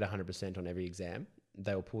if you don't get 100% on every exam,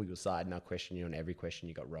 they'll pull you aside and they'll question you on every question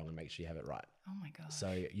you got wrong and make sure you have it right. Oh my God.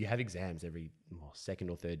 So you have exams every second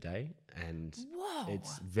or third day, and Whoa.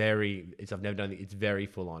 I've never done it. It's very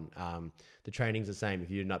full on. The training's the same. If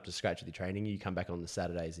you're not up to scratch with your training, you come back on the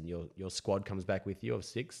Saturdays and your squad comes back with you of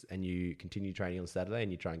 6 and you continue training on Saturday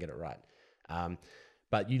and you try and get it right.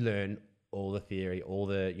 But you learn all the theory,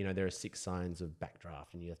 there are 6 signs of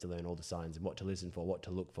backdraft and you have to learn all the signs and what to listen for, what to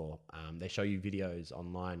look for. They show you videos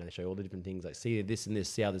online and they show you all the different things like see this and this,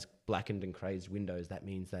 see how there's blackened and crazed windows. That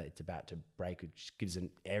means that it's about to break, which gives an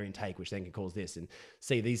air intake, which then can cause this. And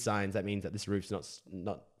see these signs, that means that this roof's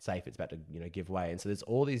not safe. It's about to, give way. And so there's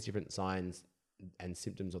all these different signs and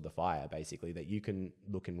symptoms of the fire basically that you can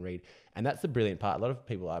look and read. And that's the brilliant part. A lot of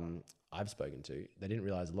people I've spoken to, they didn't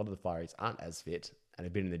realize a lot of the fireys aren't as fit and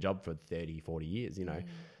have been in the job for 30, 40 years,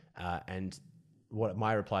 and what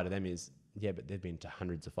my reply to them is, yeah, but they've been to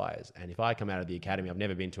hundreds of fires. And if I come out of the academy, I've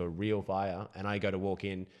never been to a real fire, and I go to walk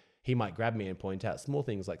in, he might grab me and point out small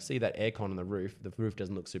things like, see that aircon on the roof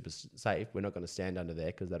doesn't look super safe. We're not going to stand under there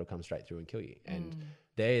because that'll come straight through and kill you. And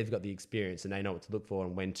they've got the experience and they know what to look for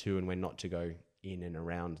and when to and when not to go in and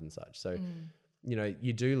around and such. So,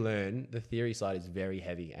 you do learn. The theory side is very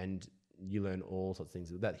heavy, and you learn all sorts of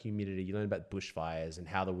things about humidity. You learn about bushfires and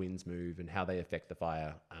how the winds move and how they affect the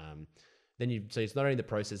fire. So it's not only the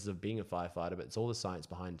processes of being a firefighter, but it's all the science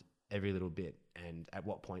behind every little bit and at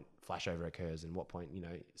what point flashover occurs and what point,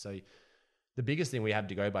 so the biggest thing we have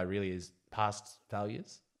to go by really is past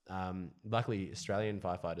failures. Luckily, Australian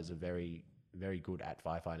firefighters are very, very good at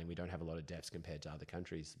firefighting. We don't have a lot of deaths compared to other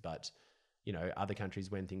countries, but other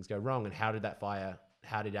countries, when things go wrong and how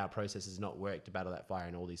did our processes not work to battle that fire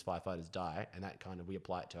and all these firefighters die? And that kind of, we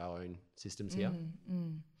apply it to our own systems here.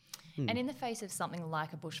 And in the face of something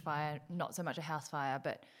like a bushfire, not so much a house fire,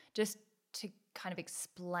 but just to kind of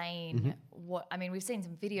explain we've seen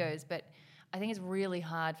some videos, but I think it's really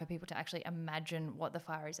hard for people to actually imagine what the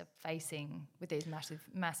fireys are facing with these massive,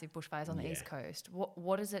 massive bushfires on the East Coast.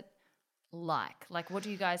 What is it like? Like, what do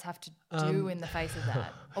you guys have to do in the face of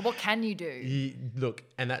that? Or what can you do? Look,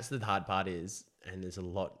 and that's the hard part is, and there's a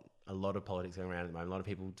lot of politics going around at the moment, a lot of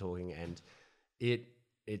people talking, and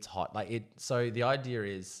it's hot. So the idea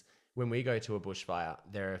is when we go to a bushfire,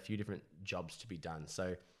 there are a few different jobs to be done.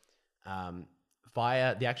 So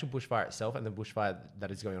the actual bushfire itself and the bushfire that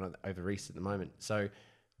is going on over East at the moment. So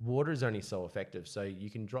water is only so effective. So you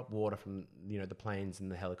can drop water from, the planes and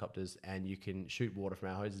the helicopters, and you can shoot water from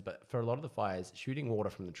our hoses. But for a lot of the fires, shooting water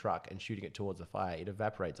from the truck and shooting it towards the fire, it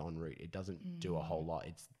evaporates en route. It doesn't do a whole lot.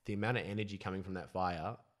 It's the amount of energy coming from that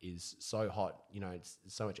fire is so hot. It's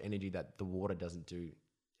so much energy that the water doesn't do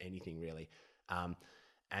anything really.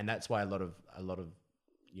 And that's why a lot of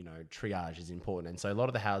triage is important. And so a lot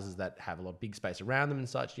of the houses that have a lot of big space around them and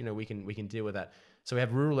such, we can deal with that. So we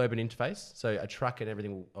have rural urban interface. So a truck and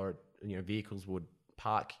everything vehicles would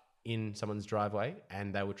park in someone's driveway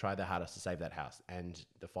and they will try their hardest to save that house, and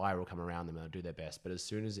the fire will come around them and they'll do their best. But as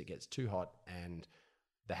soon as it gets too hot and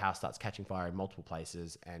the house starts catching fire in multiple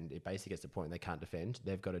places and it basically gets to the point they can't defend,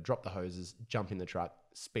 they've got to drop the hoses, jump in the truck,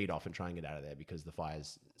 speed off and try and get out of there because the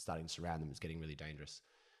fire's starting to surround them. It's getting really dangerous.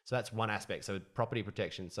 So that's one aspect. So property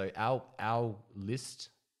protection. So our list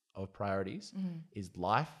of priorities is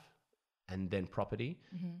life and then property,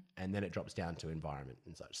 and then it drops down to environment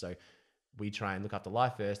and such. So we try and look after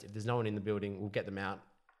life first. If there's no one in the building, we'll get them out,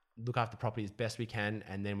 look after property as best we can,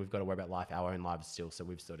 and then we've got to worry about life, our own lives still, so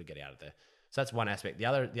we've still got to get out of there. So that's one aspect. The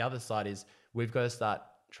other side is we've got to start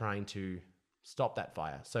trying to stop that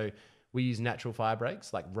fire. So we use natural fire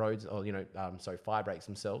breaks like roads, or fire breaks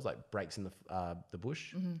themselves, like breaks in the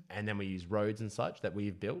bush, and then we use roads and such that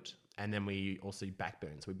we've built, and then we also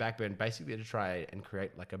backburn. So we backburn basically to try and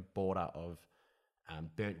create like a border of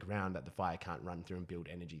burnt ground that the fire can't run through and build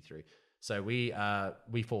energy through. So we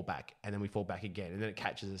fall back, and then we fall back again, and then it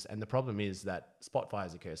catches us. And the problem is that spot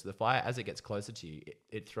fires occur. So the fire, as it gets closer to you,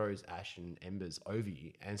 it throws ash and embers over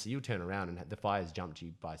you, and so you'll turn around and the fire's jumped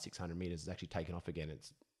you by 600 meters. It's actually taken off again.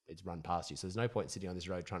 It's run past you. So there's no point sitting on this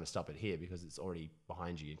road trying to stop it here because it's already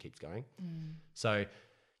behind you and keeps going. So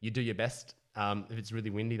you do your best. If it's really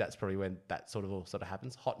windy, that's probably when that sort of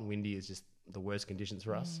happens. Hot and windy is just the worst conditions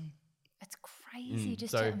for us. It's crazy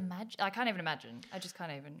to imagine. I can't even imagine. I just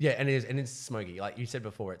can't even. Yeah, and it's smoky. Like you said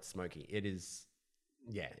before, it's smoky. It is.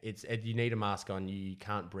 Yeah, you need a mask on. You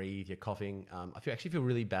can't breathe. You're coughing. I actually feel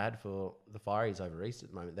really bad for the fireys over East at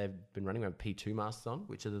the moment. They've been running around P2 masks on,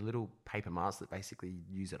 which are the little paper masks that basically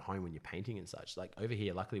you use at home when you're painting and such. Like over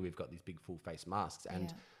here, luckily we've got these big full face masks,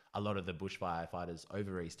 and a lot of the bushfire fighters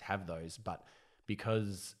over East have those. But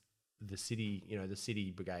because the city, the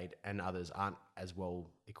city brigade and others aren't as well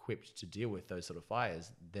equipped to deal with those sort of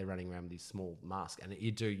fires. They're running around with these small masks, and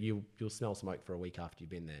you'll smell smoke for a week after you've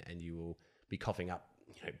been there, and you will be coughing up,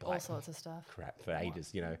 All sorts of stuff. crap for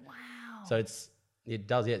ages, Wow. So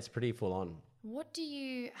it's pretty full on. What do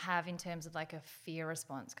you have in terms of like a fear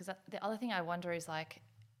response? Because the other thing I wonder is like,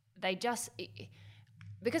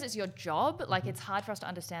 because it's your job, like it's hard for us to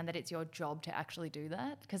understand that it's your job to actually do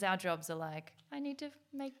that. Because our jobs are like, I need to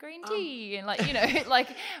make green tea. And like,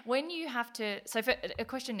 like when you have to, so for a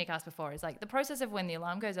question Nick asked before is like the process of when the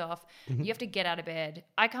alarm goes off, you have to get out of bed.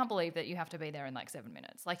 I can't believe that you have to be there in like 7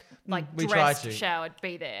 minutes. Like we try dressed, to. showered,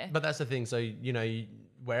 be there. But that's the thing. So,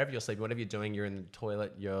 wherever you're sleeping, whatever you're doing, you're in the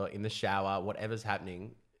toilet, you're in the shower, whatever's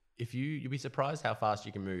happening, you'll be surprised how fast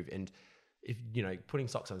you can move. And if, putting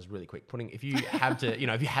socks on is really quick. If you have to,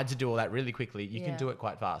 if you had to do all that really quickly, you can do it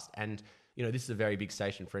quite fast. And, this is a very big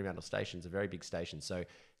station. Fremantle Station's a very big station. So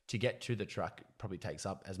to get to the truck probably takes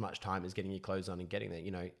up as much time as getting your clothes on and getting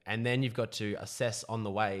there, and then you've got to assess on the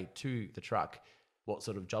way to the truck what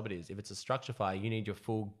sort of job it is. If it's a structure fire, you need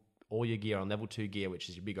all your gear on level 2 gear, which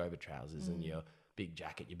is your big over trousers and your big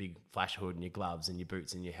jacket, your big flash hood and your gloves and your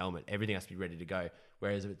boots and your helmet. Everything has to be ready to go.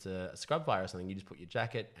 Whereas if it's a scrub fire or something, you just put your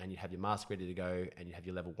jacket and you have your mask ready to go and you have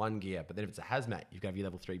your level 1 gear. But then if it's a hazmat, you've got your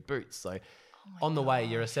level 3 boots. So on the way,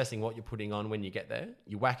 you're assessing what you're putting on when you get there.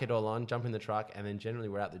 You whack it all on, jump in the truck, and then generally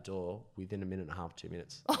we're out the door within a minute and a half, 2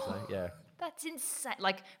 minutes. So, yeah. That's insane.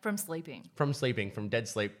 Like from sleeping. From dead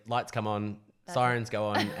sleep, lights come on, sirens go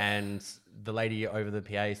on, and the lady over the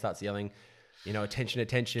PA starts yelling, attention,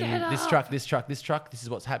 this truck, this is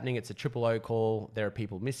what's happening. It's a 000 call. There are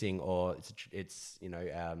people missing, or it's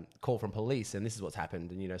call from police, and this is what's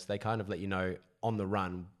happened. And, so they kind of let you know on the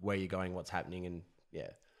run where you're going, what's happening. And yeah.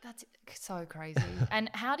 That's so crazy. And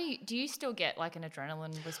how do you still get like an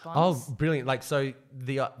adrenaline response? Oh, brilliant. Like, so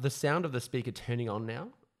the sound of the speaker turning on now,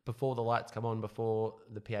 before the lights come on, before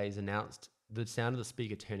the PA is announced, the sound of the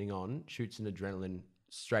speaker turning on shoots an adrenaline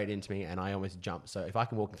straight into me and I almost jump. So if I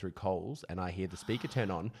can walk through Coles and I hear the speaker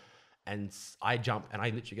turn on and I jump and I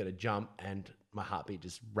literally get a jump and my heartbeat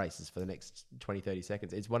just races for the next 20, 30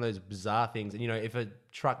 seconds. It's one of those bizarre things. And, if a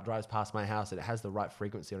truck drives past my house and it has the right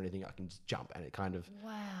frequency or anything, I can just jump and it kind of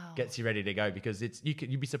gets you ready to go because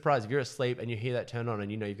you'd be surprised if you're asleep and you hear that turn on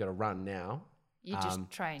and you've got to run now. You're just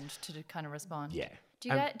trained to kind of respond. Yeah.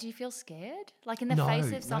 Do you feel scared? Like in the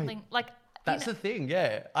face of something like... That's the thing,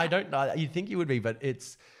 yeah. I don't know. You'd think you would be, but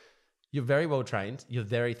you're very well trained. You're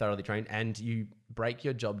very thoroughly trained and you break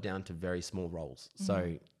your job down to very small roles. Mm-hmm.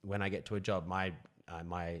 So when I get to a job, my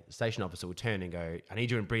station officer will turn and go, I need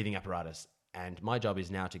you in breathing apparatus. And my job is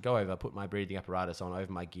now to go over, put my breathing apparatus on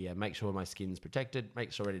over my gear, make sure my skin's protected,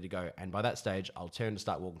 make sure ready to go. And by that stage, I'll turn to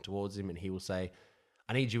start walking towards him and he will say,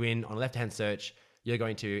 I need you in on a left-hand search. You're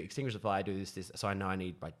going to extinguish the fire, do this. So I know I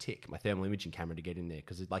need my TIC, my thermal imaging camera to get in there.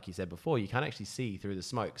 Because like you said before, you can't actually see through the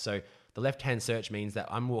smoke. So the left-hand search means that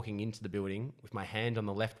I'm walking into the building with my hand on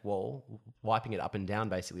the left wall, wiping it up and down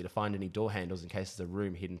basically to find any door handles in case there's a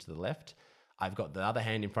room hidden to the left. I've got the other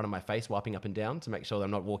hand in front of my face, wiping up and down to make sure that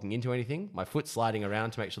I'm not walking into anything. My foot sliding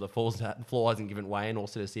around to make sure the floor hasn't given way and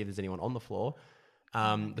also to see if there's anyone on the floor.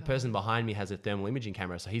 The person behind me has a thermal imaging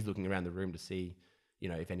camera, so he's looking around the room to see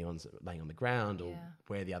if anyone's laying on the ground or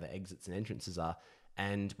where the other exits and entrances are.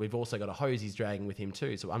 And we've also got a hose he's dragging with him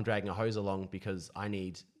too. So I'm dragging a hose along because I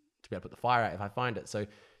need to be able to put the fire out if I find it. So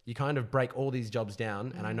you kind of break all these jobs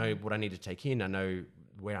down and I know what I need to take in. I know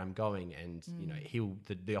where I'm going and,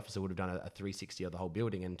 the officer would have done a 360 of the whole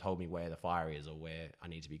building and told me where the fire is or where I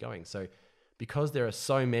need to be going. So because there are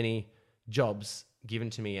so many jobs given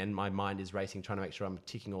to me and my mind is racing trying to make sure I'm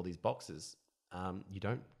ticking all these boxes, you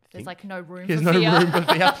don't There's like no room There's for no fear. room for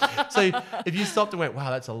fear. So if you stopped and went, wow,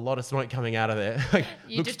 that's a lot of smoke coming out of there. Like,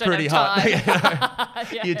 You looks just don't pretty have hot. time.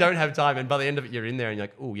 Yeah. You don't have time. And by the end of it, you're in there and you're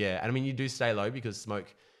like, oh, yeah. And I mean, you do stay low because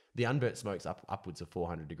the unburnt smoke's upwards of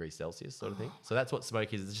 400 degrees Celsius sort of thing. So that's what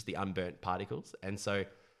smoke is. It's just the unburnt particles. And so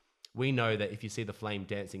we know that if you see the flame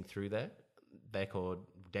dancing through there, they're called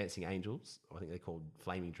dancing angels. I think they're called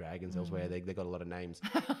flaming dragons elsewhere. They've got a lot of names.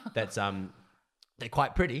 That's... They're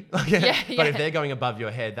quite pretty, but if they're going above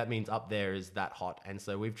your head, that means up there is that hot. And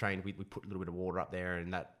so we've trained, we put a little bit of water up there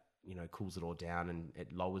and that, cools it all down and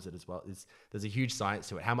it lowers it as well. There's a huge science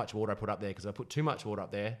to it. How much water I put up there, because if I put too much water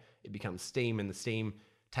up there, it becomes steam and the steam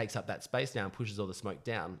takes up that space now and pushes all the smoke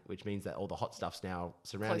down, which means that all the hot stuff's now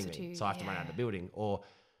surrounding me. So I have to run out of the building. Or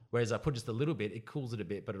whereas I put just a little bit, it cools it a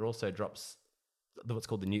bit, but it also drops what's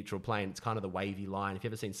called the neutral plane. It's kind of the wavy line. If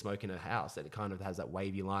you've ever seen smoke in a house, that it kind of has that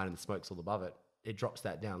wavy line and the smoke's all above it. It drops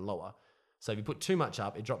that down lower. So if you put too much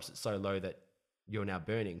up, it drops it so low that you're now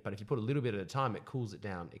burning. But if you put a little bit at a time, it cools it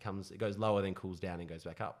down. It goes lower, then cools down and goes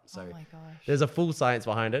back up. So Oh my gosh. there's a full science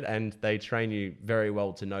behind it, and they train you very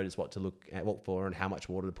well to notice what to look for and how much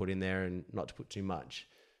water to put in there and not to put too much.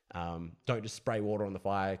 Don't just spray water on the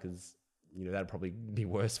fire because, you know, that'd probably be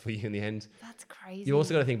worse for you in the end. That's crazy. You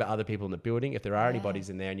also got to think about other people in the building. If there are any Yeah. bodies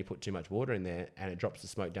in there and you put too much water in there and it drops the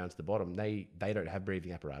smoke down to the bottom, they don't have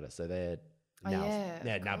breathing apparatus. So they're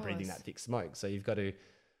now breathing that thick smoke. So you've got to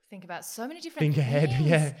think about so many different think ahead. things.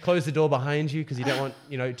 Yeah. Close the door behind you because you don't want,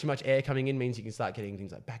 you know, too much air coming in means you can start getting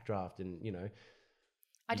things like backdraft and, you know.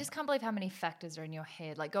 I just can't believe how many factors are in your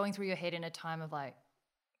head, like going through your head in a time of like,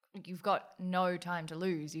 you've got no time to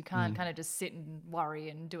lose. You can't kind of just sit and worry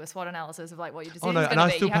and do a SWOT analysis of like what your decision's going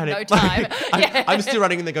to be. You have no time. I'm still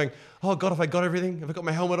running in there going, oh God, have I got everything? Have I got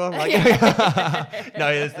my helmet on? Like,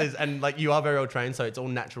 no, and like you are very well trained, so it's all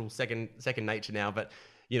natural second nature now. But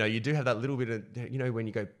you know, you do have that little bit of, you know, when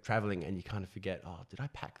you go traveling and you kind of forget, oh, did I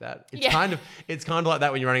pack that? It's kind of like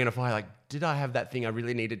that when you're running in a fire. Like, did I have that thing I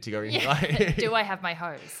really needed to go in? Like, do I have my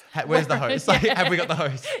hose? Where's the hose? Like, have we got the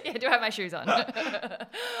hose? Yeah, do I have my shoes on?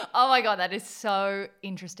 Oh my God, that is so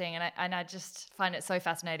interesting. And I just find it so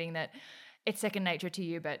fascinating that it's second nature to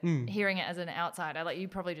you, but hearing it as an outsider, like you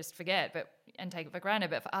probably just forget and take it for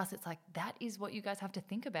granted. But for us, it's like, that is what you guys have to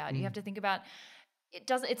think about. You have to think about,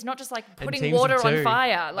 it's not just like putting water on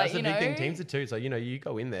fire. Like, that's you the know, big thing. Teams are two. So, you know, you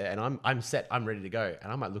go in there and I'm set, I'm ready to go.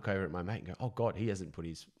 And I might look over at my mate and go, oh God, he hasn't put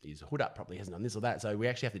his hood up properly. He hasn't done this or that. So we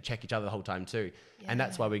actually have to check each other the whole time too. And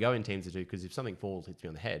that's why we go in teams of two, because if something falls, hits me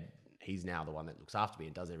on the head, he's now the one that looks after me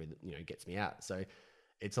and does everything, you know, gets me out. So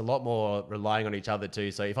it's a lot more relying on each other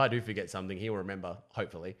too. So if I do forget something, he will remember,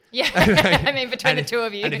 hopefully. Yeah. I mean, between the two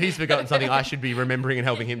of you. And if he's forgotten something, I should be remembering and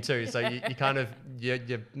helping him too. So you kind of,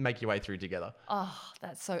 you make your way through together. Oh,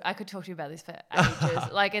 that's so, I could talk to you about this for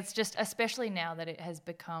ages. Like, it's just, especially now that it has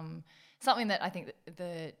become something that I think that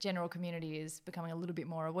the general community is becoming a little bit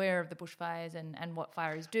more aware of the bushfires and what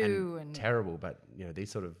fires do. And terrible, but you know,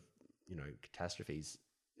 these sort of, you know, catastrophes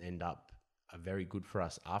end up are very good for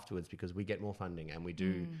us afterwards because we get more funding and we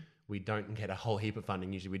don't get a whole heap of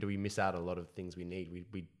funding. Usually we miss out on a lot of things we need.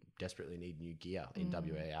 We desperately need new gear in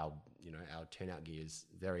WA. Our turnout gear is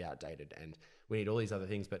very outdated and we need all these other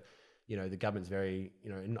things, but you know, the government's very,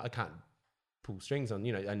 you know, and I can't pull strings on,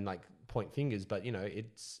 you know, and like point fingers, but you know,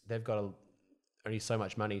 they've got only so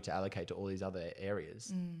much money to allocate to all these other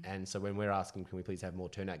areas. And so when we're asking, can we please have more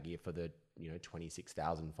turnout gear for the, you know,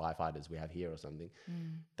 26,000 firefighters we have here or something,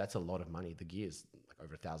 that's a lot of money. The gear's like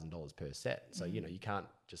over $1,000 per set. So, you know, you can't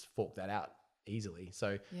just fork that out easily.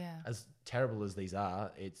 So as terrible as these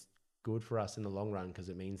are, it's good for us in the long run because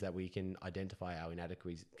it means that we can identify our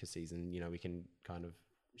inadequacies and, you know, we can kind of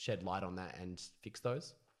shed light on that and fix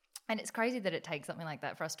those. And it's crazy that it takes something like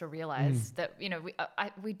that for us to realize that, you know,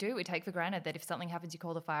 we take for granted that if something happens, you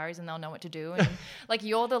call the fireys and they'll know what to do. And like,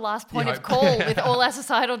 you're the last point of call with all our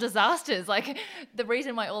societal disasters. Like, the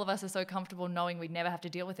reason why all of us are so comfortable knowing we'd never have to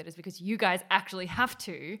deal with it is because you guys actually have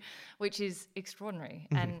to, which is extraordinary.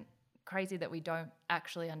 And crazy that we don't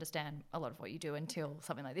actually understand a lot of what you do until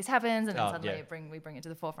something like this happens, and then suddenly we bring it to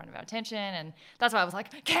the forefront of our attention. And that's why I was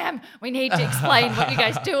like, Cam, we need to explain what you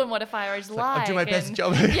guys do and what a fire is like. I do my best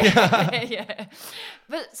job. Yeah.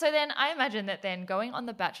 But so then I imagine that then going on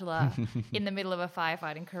The Bachelor in the middle of a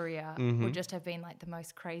firefighting career would just have been like the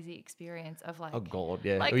most crazy experience of like, Oh God,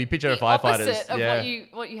 yeah. like Well, you picture the a firefighter. opposite of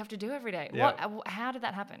what you have to do every day. Yeah. How did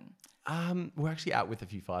that happen? We're actually out with a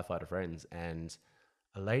few firefighter friends and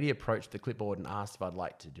a lady approached the clipboard and asked if I'd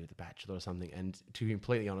like to do The Bachelor or something. And to be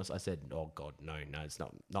completely honest, I said, oh God, no, it's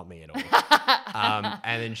not me at all.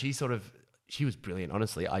 And then she was brilliant.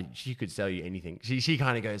 Honestly, she could sell you anything. She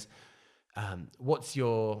kind of goes, what's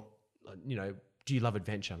your, you know, do you love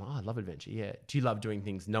adventure? I'm like, oh, I love adventure. Yeah. Do you love doing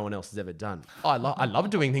things no one else has ever done? Oh, I love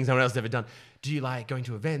doing things no one else has ever done. Do you like going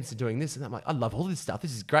to events and doing this? And I'm like, I love all this stuff.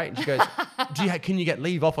 This is great. And she goes, can you get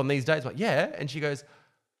leave off on these days? I'm like, yeah. And she goes,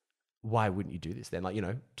 why wouldn't you do this then? Like, you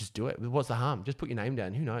know, just do it. What's the harm? Just put your name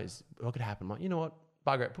down. Who knows what could happen? I'm like, you know what?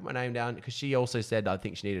 Bugger it. Put my name down. Because she also said, I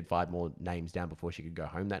think she needed 5 more names down before she could go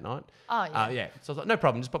home that night. Oh, yeah. Yeah. So I was like, no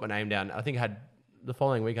problem. Just put my name down. I think the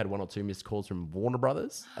following week I had 1 or 2 missed calls from Warner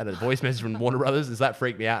Brothers and a voice message from Warner Brothers. And so that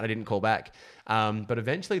freaked me out and I didn't call back. But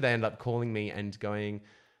eventually they ended up calling me and going,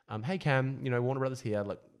 hey Cam, you know, Warner Brothers here.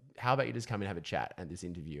 Look, how about you just come and have a chat at this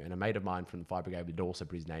interview? And a mate of mine from the fire brigade would also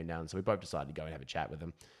put his name down. So we both decided to go and have a chat with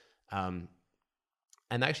them. And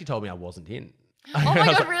they actually told me I wasn't in. Oh my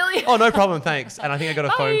God, really? Oh, no problem, thanks. And I think I got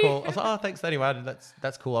a phone call. I was like, oh, thanks anyway.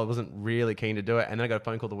 That's cool. I wasn't really keen to do it. And then I got a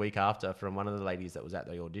phone call the week after from one of the ladies that was at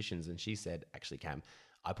the auditions. And she said, actually, Cam,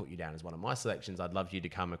 I put you down as one of my selections. I'd love you to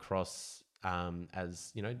come across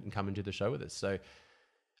as, you know, and come and do the show with us. So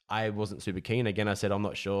I wasn't super keen. Again, I said, I'm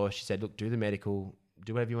not sure. She said, look, do the medical,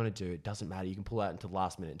 do whatever you want to do. It doesn't matter. You can pull out until the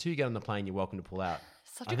last minute. Until you get on the plane, you're welcome to pull out.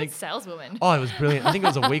 Such a good saleswoman. Oh, it was brilliant. I think it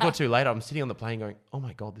was a week or two later. I'm sitting on the plane going, oh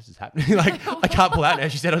my God, this is happening. Like, I can't pull out now.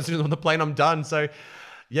 She said, as soon as I'm on the plane, I'm done. So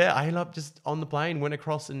yeah, I ended up just on the plane, went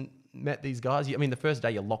across and met these guys. I mean, the first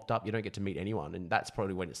day you're locked up, you don't get to meet anyone. And that's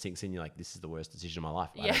probably when it sinks in. You're like, this is the worst decision of my life.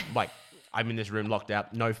 Yeah. I'm in this room locked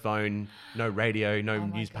out, no phone, no radio, no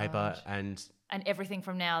newspaper. God. And everything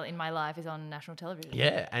from now in my life is on national television.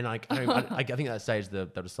 Yeah, and I think at that stage they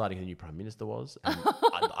were deciding who the new Prime Minister was. And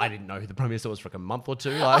I didn't know who the Prime Minister was for like a month or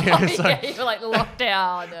two. Like, so yeah, you were like locked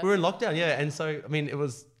down. we were in lockdown, yeah. And so, I mean,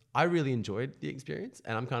 I really enjoyed the experience.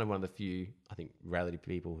 And I'm kind of one of the few, I think, reality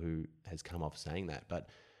people who has come off saying that. But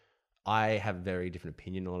I have a very different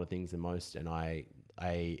opinion on a lot of things than most. And I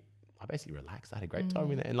basically relaxed. I had a great time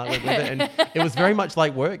with it, and like with it, and it was very much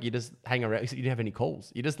like work. You just hang around. You didn't have any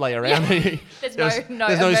calls. You just lay around. Yeah. There's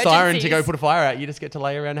no siren to go put a fire out. You just get to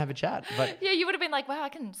lay around and have a chat. But yeah, you would have been like, wow, I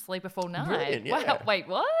can sleep a full night. Brilliant, yeah. Wow, wait,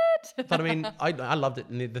 what? But I mean, I loved it,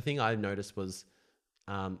 and the thing I noticed was,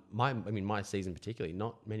 my season particularly,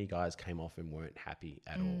 not many guys came off and weren't happy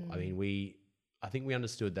at all. I mean, I think we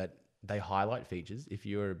understood that they highlight features. If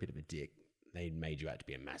you're a bit of a dick, they made you out to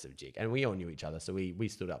be a massive dick. And we all knew each other, so we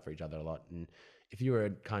stood up for each other a lot. And if you were a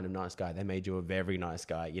kind of nice guy, they made you a very nice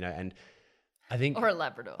guy, you know. And I think... Or a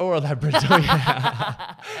Labrador.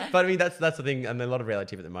 Yeah. But I mean, that's the thing. And a lot of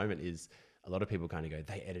reality TV at the moment is a lot of people kind of go,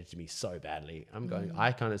 they edited me so badly. I'm going,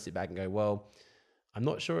 I kind of sit back and go, well, I'm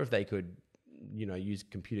not sure if they could, you know, use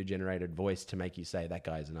computer generated voice to make you say that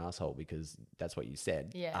guy's an asshole because that's what you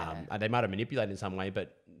said. Yeah. They might have manipulated in some way,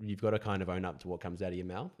 but you've got to kind of own up to what comes out of your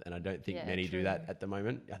mouth. And I don't think many do that at the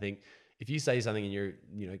moment. I think if you say something and you're,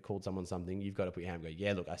 you know, called someone something, you've got to put your hand and go,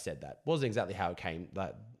 yeah, look, I said that. Wasn't exactly how it came,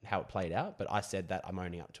 like how it played out, but I said that, I'm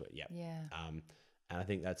owning up to it. Yeah. And I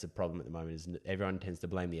think that's a problem at the moment is everyone tends to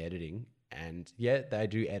blame the editing, and yeah, they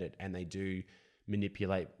do edit and they do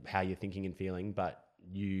manipulate how you're thinking and feeling, but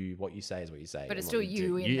what you say is what you say. But it's still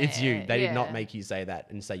you in there. It's you. They did not make you say that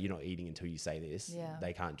and say you're not eating until you say this. Yeah.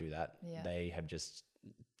 They can't do that. Yeah. They have just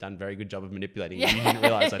done a very good job of manipulating you. You didn't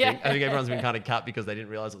realize, I think. I think everyone's been kind of cut because they didn't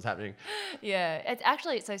realize what's happening. Yeah. It's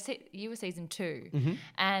actually, so you were season 2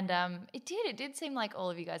 and it did seem like all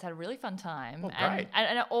of you guys had a really fun time. Oh, great.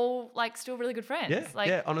 And are all like still really good friends. Yeah,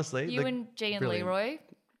 like, honestly. You and G and brilliant. Leroy,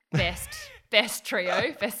 best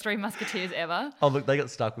trio, best three musketeers ever. Oh, look, they got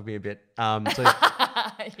stuck with me a bit. So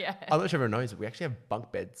Yeah. I'm not sure everyone knows, but we actually have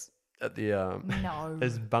bunk beds at the No.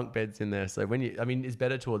 There's bunk beds in there. So it's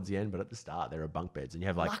better towards the end, but at the start there are bunk beds, and you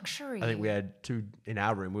have like luxury. I think we had 2 in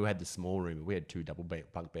our room. We had the small room, but we had 2 double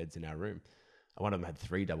bunk beds in our room. One of them had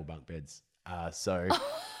 3 double bunk beds. So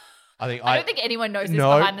I don't think anyone knows this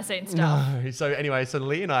behind the scenes stuff. No. So anyway, so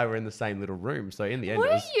Lee and I were in the same little room. So in the end, Were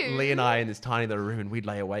it was you? Lee and I in this tiny little room, and we'd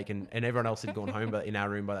lay awake, and everyone else had gone home, but in our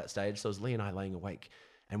room by that stage. So it was Lee and I laying awake,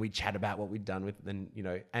 and we'd chat about what we'd done with, and you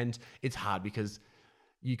know, and it's hard because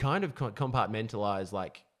you kind of compartmentalize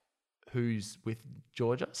like who's with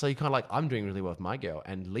Georgia. So you kind of like, I'm doing really well with my girl,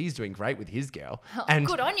 and Lee's doing great with his girl. And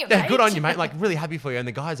good on you, yeah, mate. good on you, mate. Like really happy for you. And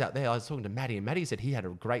the guys out there, I was talking to Maddie, and Maddie said he had a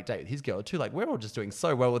great date with his girl too. Like we're all just doing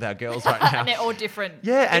so well with our girls right now. And they're all different.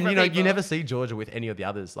 Yeah, and you know, people. you never see Georgia with any of the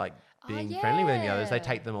others, like being friendly with any others. They yeah.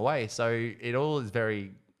 take them away. So it all is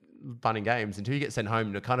very fun and games until you get sent home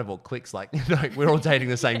and it kind of all clicks like, you know, we're all dating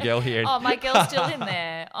the same girl here. Oh, my girl's still in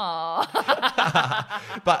there. Oh.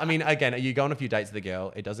 But I mean, again, you go on a few dates with a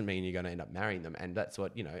girl, it doesn't mean you're going to end up marrying them. And that's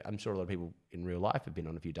what, you know, I'm sure a lot of people in real life have been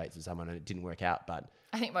on a few dates with someone and it didn't work out, but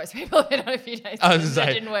I think most people have been on a few days I was and gonna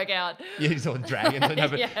it say, didn't work out. Yeah, sort of dragging. But,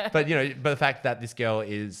 Yeah. but you know, but the fact that this girl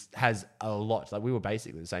has a lot, like we were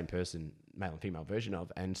basically the same person, male and female version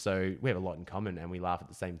of, and so we have a lot in common and we laugh at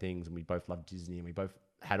the same things and we both love Disney and we both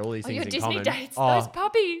had all these things Your in Disney common. dates, those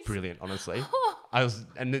puppies. Brilliant, honestly. I was,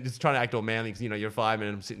 and just trying to act all manly because, you know, you're a fireman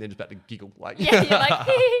and I'm sitting there just about to giggle. Like, Yeah, you're like,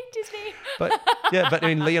 hey, Disney. But I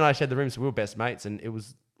mean, Lee and I shared the room, so we were best mates, and I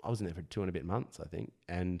was in there for 2 and a bit months, I think.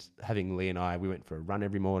 And having Lee and I, we went for a run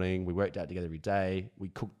every morning. We worked out together every day. We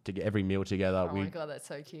cooked every meal together. Oh my God, that's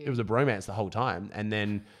so cute. It was a bromance the whole time. And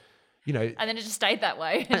then, you know, And then it just stayed that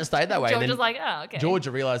way. and it stayed that way. George And then was like, oh, okay.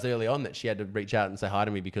 Georgia realized early on that she had to reach out and say hi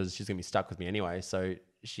to me because she's going to be stuck with me anyway. So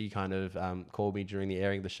she kind of called me during the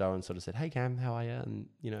airing of the show and sort of said, hey, Cam, how are you? And,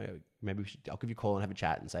 you know, maybe I'll give you a call and have a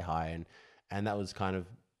chat and say hi. And that was kind of,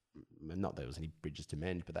 not that there was any bridges to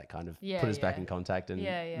mend, but that kind of put us back in contact and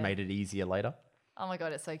made it easier later. Oh my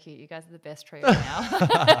God, it's so cute. You guys are the best trio now.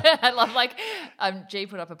 I love G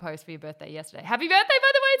put up a post for your birthday yesterday. Happy birthday,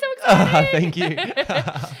 by the way. It's so excited. Thank you.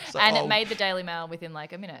 So And it old. made the Daily Mail within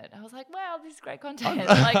like a minute. I was like, wow, this is great content.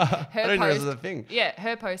 Like I her didn't know this post, was a thing. yeah,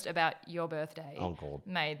 her post about your birthday Oh, God.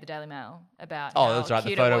 made the Daily Mail about. Oh, how that's right. The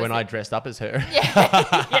cute it photo was when that- I dressed up as her.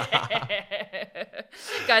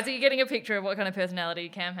 Guys, are you getting a picture of what kind of personality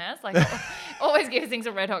Cam has? Like, always gives things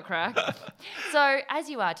a red hot crack. So, as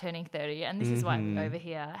you are turning 30, and this is why we're over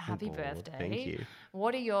here, happy Oh, birthday. thank you.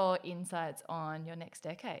 What are your insights on your next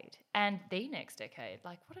decade and the next decade?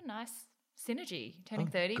 Like, what a nice synergy turning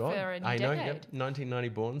 30 God, for a new I know. decade. Yep. 1990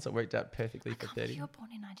 born, so it worked out perfectly for 30. You were born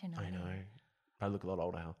in 1990. I know. I look a lot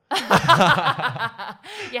older now.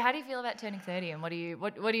 Yeah, how do you feel about turning 30 and what are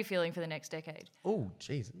you feeling for the next decade? Oh,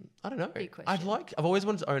 jeez, I don't know. Big question. I've always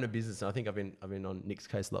wanted to own a business, and I think I've been on Nick's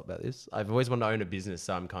case a lot about this. I've always wanted to own a business,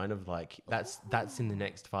 so I'm kind of like that's in the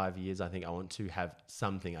next 5 years. I think I want to have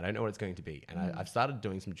something. I don't know what it's going to be, and I've started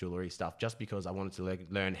doing some jewelry stuff just because I wanted to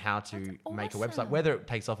learn how to make a website. awesome. Whether it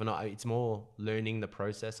takes off or not, it's more learning the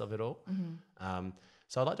process of it all.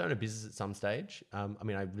 So I'd like to own a business at some stage. I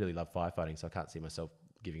mean, I really love firefighting, so I can't see myself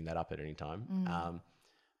giving that up at any time.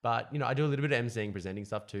 But, I do a little bit of emceeing, presenting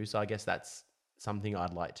stuff too. So I guess that's something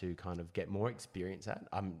I'd like to kind of get more experience at.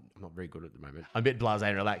 I'm not very good at the moment. I'm a bit blasé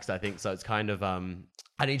and relaxed, I think. So it's kind of,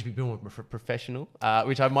 I need to be more professional,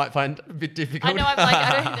 which I might find a bit difficult. I know, I'm like,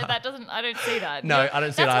 I don't see that. No, I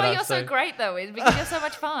don't see it That's why either, you're so so- great though, is because you're so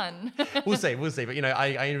much fun. We'll see. But,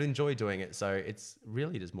 I enjoy doing it. So it's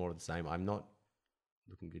really just more of the same. I'm not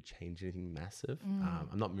looking to change anything massive.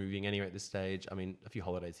 I'm not moving anywhere at this stage. I mean, a few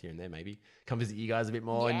holidays here and there, maybe come visit you guys a bit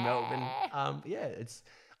more in Melbourne.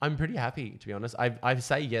 I'm pretty happy, to be honest. I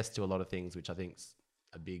say yes to a lot of things, which I think's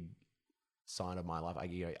a big sign of my life. I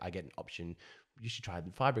get an option. You should try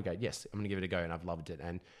the Fire Brigade. Yes, I'm going to give it a go, and I've loved it.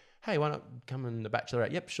 And hey, why not come on The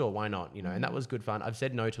Bachelorette? Yep, sure, why not? And that was good fun. I've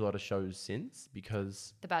said no to a lot of shows since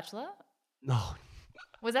because The Bachelor? no.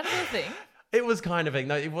 Was that a real thing? It was kind of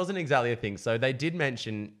no, it wasn't exactly a thing. So they did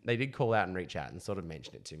call out and reach out and sort of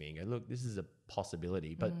mention it to me and go, look, this is a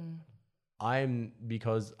possibility, but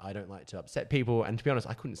because I don't like to upset people, and to be honest,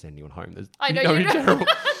 I couldn't send anyone home. I know That'd you be terrible.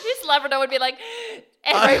 This Labrador would be like,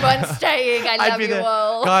 everyone's staying. I I'd love be you there,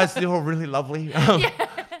 all. guys, you're all really lovely.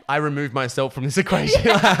 I removed myself from this equation.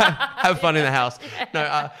 Have fun in the house.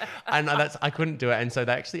 No, and I couldn't do it. And so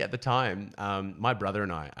they actually, at the time, my brother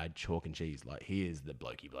and I had chalk and cheese. Like, he is the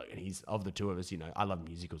blokey bloke, and he's of the two of us. I love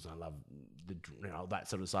musicals and I love that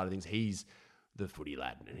sort of side of things. He's the footy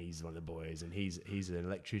lad, and he's one of the boys, and he's an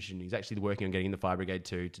electrician. He's actually working on getting in the Fire Brigade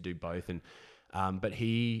too, to do both. And but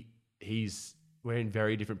we're in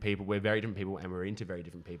very different people. We're very different people, and we're into very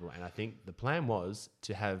different people. And I think the plan was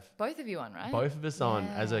to have Both of you on, right? both of us on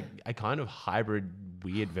as a kind of hybrid,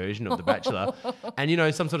 weird version of The Bachelor. And,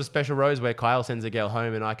 some sort of special rose where Kyle sends a girl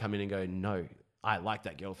home and I come in and go, no, I like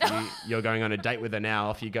that girl for you. You're going on a date with her now.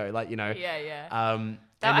 Off you go. Yeah. That and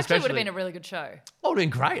actually would have especially- been a really good show. Oh, doing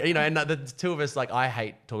great. And the two of us, like, I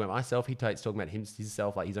hate talking about myself. He hates talking about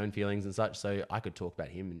himself, like his own feelings and such. So I could talk about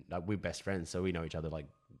him, and like, we're best friends. So we know each other like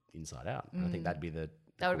inside out. And I think that'd be the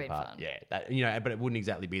That cool would've been part. fun. Yeah. But it wouldn't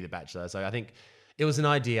exactly be The Bachelor. So I think it was an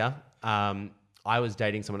idea. I was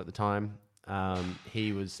dating someone at the time.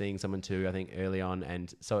 He was seeing someone too, I think, early on.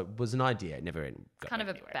 And so it was an idea. It never got Kind of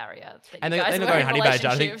a anywhere. barrier. That And you then guys they're were going in Honey Badger.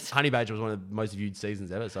 I think relationships. Honey Badger was one of the most viewed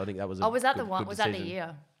seasons ever. So I think that was a Oh, was that the good- one? good Was that the decision.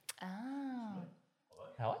 year? Oh.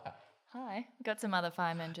 How are Hi. Got some other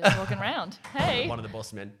firemen just walking around. Hey. you? One of the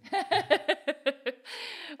boss men.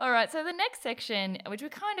 All right, so the next section, which we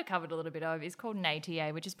kind of covered a little bit of, is called an ATA,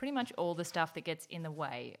 which is pretty much all the stuff that gets in the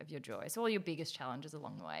way of your joy. So all your biggest challenges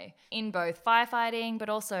along the way in both firefighting, but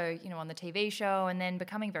also, on the TV show, and then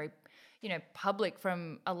becoming very, public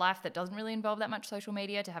from a life that doesn't really involve that much social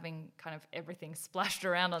media to having kind of everything splashed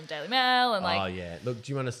around on the Daily Mail and Oh, yeah. Look,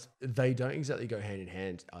 do you want to... They don't exactly go hand in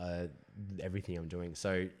hand, everything I'm doing.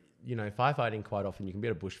 So, firefighting, quite often you can be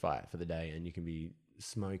at a bushfire for the day and you can be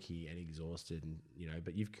smoky and exhausted, and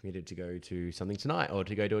but you've committed to go to something tonight or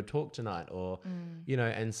to go to a talk tonight or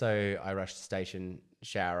and so I rush to the station,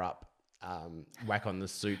 shower up, whack on the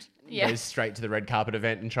suit, go straight to the red carpet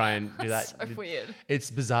event and try and do that. So weird. It's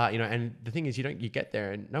bizarre, and the thing is, you get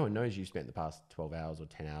there and no one knows you've spent the past 12 hours or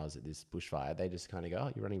 10 hours at this bushfire. They just kind of go,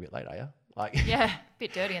 oh, you're running a bit late, are you? Like, Yeah, a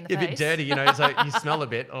bit dirty in the you're a face. bit dirty, so you smell a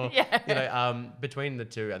bit, or Yeah. between the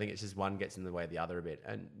two, I think it's just one gets in the way of the other a bit,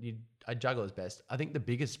 and I juggle as best. I think the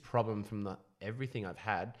biggest problem from everything I've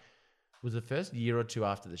had was the first year or two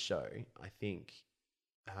after the show. I think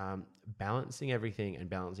balancing everything and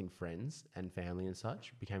balancing friends and family and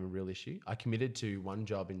such became a real issue. I committed to one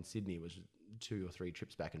job in Sydney, which was 2 or 3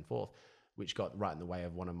 trips back and forth, which got right in the way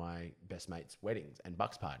of one of my best mates' weddings and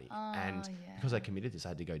Bucks party. And because I committed this, I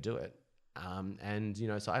had to go do it. And,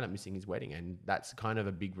 so I ended up missing his wedding. And that's kind of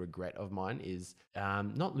a big regret of mine is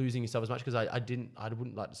not losing yourself as much, because I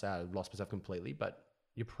wouldn't like to say I lost myself completely, but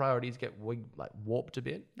your priorities get warped a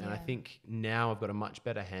bit. And I think now I've got a much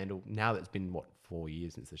better handle. Now that it's been, 4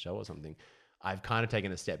 years since the show or something, I've kind of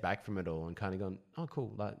taken a step back from it all and kind of gone, oh,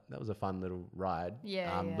 cool. Like, that was a fun little ride.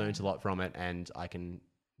 Learned a lot from it, and I can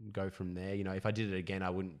go from there. If I did it again, I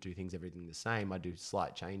wouldn't do everything the same. I'd do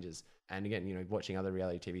slight changes. And again, watching other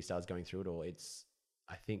reality TV stars going through it all,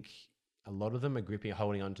 I think a lot of them are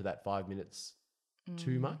holding on to that 5 minutes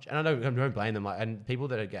too much. And I don't blame them. And people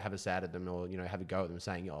that have a sad at them or, have a go at them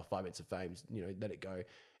saying, 5 minutes of fame, let it go.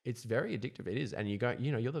 It's very addictive. It is. And you go,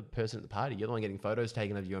 you're the person at the party. You're the one getting photos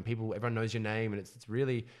taken of you, and everyone knows your name. And it's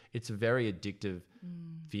a very addictive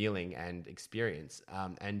feeling and experience.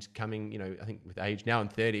 And coming, I think with age, now I'm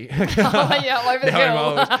 30. Over the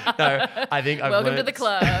hill. No, I think Welcome to the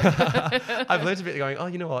club. I've learned a bit going, oh,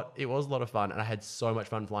 you know what? It was a lot of fun. And I had so much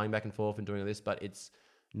fun flying back and forth and doing all this, but it's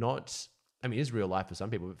not, it is real life for some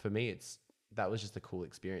people, but for me, that was just a cool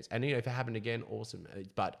experience. And, if it happened again, awesome.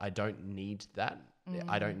 But I don't need that.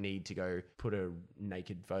 I don't need to go put a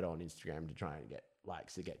naked photo on Instagram to try and get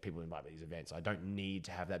likes, to get people invited to these events. I don't need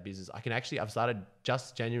to have that business. I've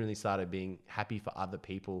genuinely started being happy for other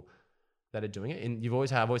people that are doing it. And I've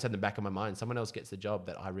always had in the back of my mind, someone else gets the job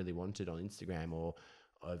that I really wanted on Instagram or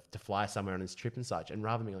to fly somewhere on this trip and such. And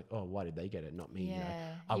rather than being like, oh, why did they get it? Not me.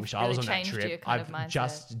 I wish I was on that trip. I've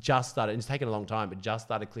just started, and it's taken a long time, but just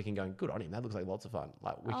started clicking going, good on him. That looks like lots of fun.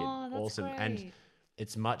 Like wicked, awesome. Great. And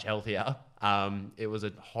it's much healthier. It was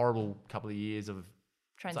a horrible couple of years of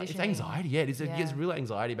transitioning. It's anxiety. Yeah, it's real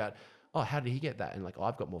anxiety about, oh, how did he get that? And like, oh,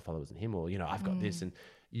 I've got more followers than him, or, I've got this. And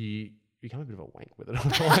you become a bit of a wank with it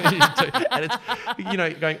all. And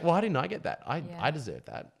it's, going, why didn't I get that? I deserve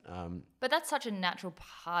that. But that's such a natural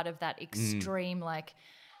part of that extreme,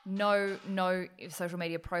 no social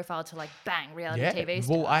media profile to bang, reality TV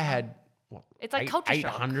stuff. Well, I had... it's like culture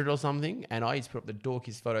shock. 800 or something, and I used to put up the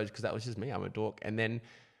dorkiest photos because that was just me. I'm a dork. And then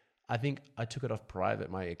I think I took it off private,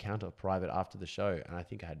 my account off private after the show, and I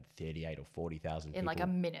think I had 38 or 40,000 people. In a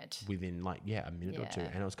minute. Within a minute or two.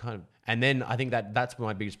 And it was kind of... And then I think that's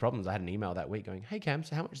my biggest problems. I had an email that week going, hey, Cam,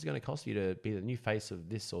 so how much is it going to cost you to be the new face of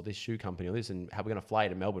this or this shoe company or this, and how we're going to fly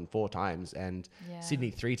to Melbourne 4 times and Sydney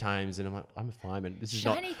 3 times? And I'm like, I'm a fireman. This is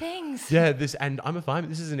shiny things. Yeah, and I'm a fireman.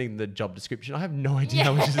 This isn't in the job description. I have no idea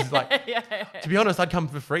how much this is like. To be honest, I'd come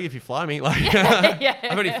for free if you fly me. I've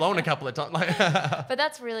already flown a couple of times. But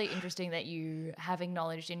that's really interesting that you have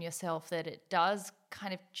acknowledged in yourself that it does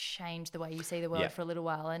kind of change the way you see the world for a little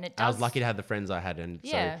while, and it does. I was lucky to have the friends I had, and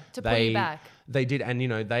to pull you back. They did, and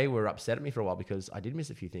they were upset at me for a while because I did miss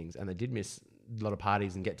a few things, and they did miss a lot of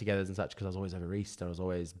parties and get-togethers and such because I was always over east. I was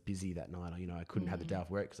always busy that night. I couldn't have the day off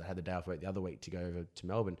work because I had the day off work the other week to go over to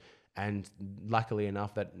Melbourne. And luckily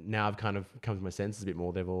enough that now I've kind of come to my senses a bit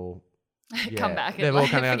more. They've all come back. They've all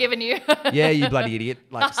kind of forgiven you. Yeah, you bloody idiot!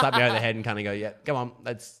 Slap me over the head and kind of go, yeah, come on,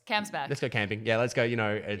 Cam's back. Let's go camping. Yeah, let's go.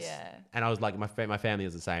 And I was like, my family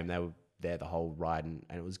was the same. They were there the whole ride, and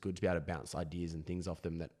it was good to be able to bounce ideas and things off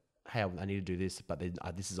them that, hey, I need to do this, but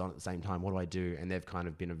this is on at the same time. What do I do? And they've kind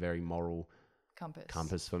of been a very moral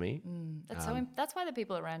compass for me. That's why the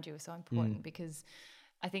people around you are so important, because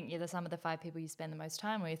I think you're some of the 5 people you spend the most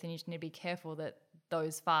time with, and you just need to be careful that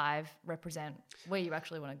those 5 represent where you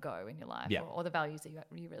actually want to go in your life, or the values that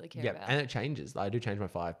you really care about. And it changes. I do change my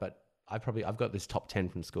 5, but I've got this top 10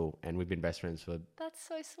 from school, and we've been best friends for... That's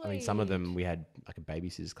so sweet. I mean, some of them we had like a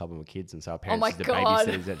babysitters club when we were kids, and so our parents used to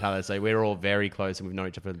babysitters each other. So we're all very close, and we've known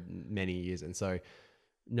each other for many years. And so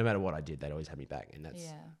no matter what I did, they'd always have me back, and that's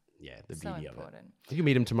the so beauty important. of it. You can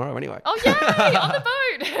meet them tomorrow anyway. Oh yay! On the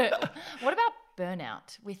boat. What about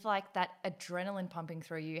burnout with that adrenaline pumping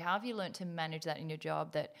through you? How have you learnt to manage that in your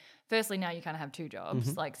job? That firstly, now you kind of have 2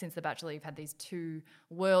 jobs. Since The Bachelor, you've had these 2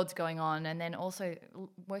 worlds going on, and then also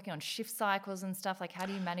working on shift cycles and stuff. How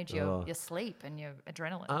do you manage your sleep and your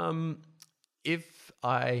adrenaline? If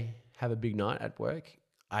I have a big night at work,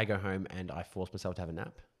 I go home and I force myself to have a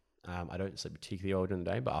nap. I don't sleep particularly well during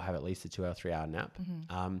the day, but I'll have at least a 2 or 3 hour nap.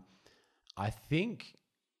 I think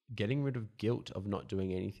getting rid of guilt of not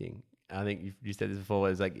doing anything. I think you said this before.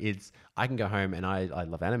 I can go home and I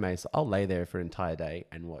love anime, so I'll lay there for an entire day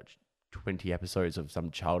and watch 20 episodes of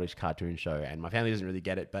some childish cartoon show, and my family doesn't really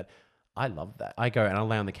get it, but I love that. I go and I'll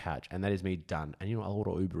lay on the couch, and that is me done. And I'll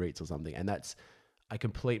order Uber Eats or something, and that's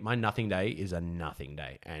my nothing day is a nothing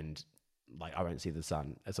day, and I won't see the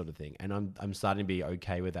sun, that sort of thing. And I'm starting to be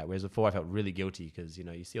okay with that. Whereas before I felt really guilty because,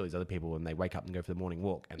 you see all these other people and they wake up and go for the morning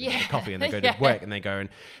walk and they get coffee and they go to work and they go and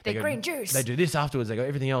they green juice. They do this afterwards. They go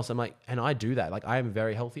everything else. I'm like, and I do that. I am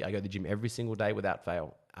very healthy. I go to the gym every single day without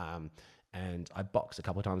fail. and I box a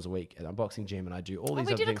couple of times a week at an unboxing gym, and I do all these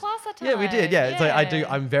we other did a things. class that Yeah, we did. Yeah. time. So I do.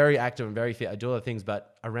 Yeah. I'm very active. I'm very fit. I do other things,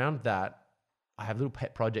 but around that, I have little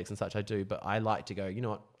pet projects and such I do. But I like to go. You know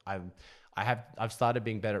what? I've started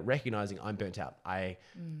being better at recognizing I'm burnt out. I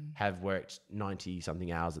have worked 90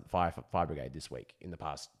 something hours at fire brigade this week in the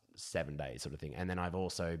past 7 days, sort of thing. And then I've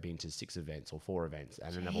also been to 6 events or 4 events,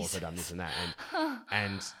 and then I've also done this and that.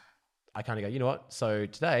 And I kind of go, you know what? So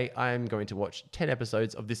today I'm going to watch 10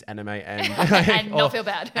 episodes of this anime and And not feel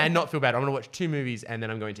bad. and not feel bad. I'm going to watch 2 movies, and then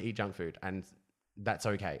I'm going to eat junk food, and that's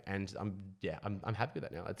okay. And I'm happy with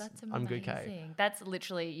that now. That's I'm good. Okay. amazing. That's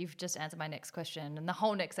literally, you've just answered my next question. And the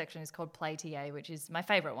whole next section is called Play TA, which is my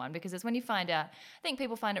favorite one because it's when you find out, I think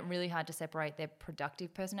people find it really hard to separate their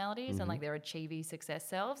productive personalities and like their achievey success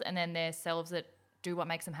selves and then their selves that do what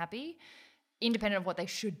makes them happy, independent of what they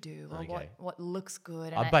should do or Okay. what looks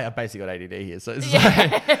good. And I've basically got ADD here. So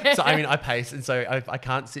I mean, I pace. And so I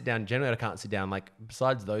can't sit down. Generally, I can't sit down. Like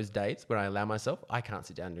besides those dates when I allow myself, I can't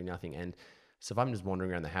sit down and do nothing. And so if I'm just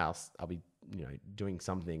wandering around the house, I'll be, doing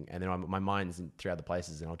something. And then my mind's in 3 other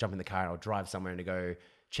places, and I'll jump in the car and I'll drive somewhere and to go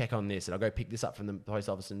check on this. And I'll go pick this up from the post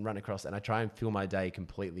office and run across. And I try and fill my day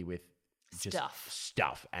completely with just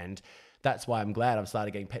stuff. And that's why I'm glad I've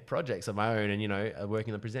started getting pet projects of my own and,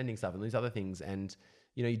 working on presenting stuff and these other things. And,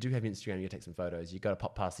 you do have Instagram, you take some photos, you got to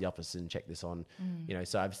pop past the office and check this on,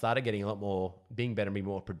 so I've started getting a lot more, being better and being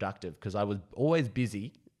more productive because I was always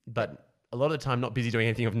busy, but a lot of the time not busy doing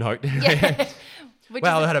anything of note. Yeah.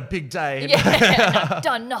 Wow, I had a big day. Yeah, I've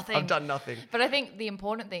done nothing. I've done nothing. But I think the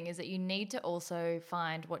important thing is that you need to also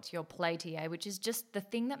find what's your play TA, which is just the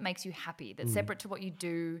thing that makes you happy, that's separate to what you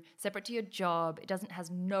do, separate to your job. It has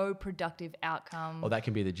no productive outcome. Or that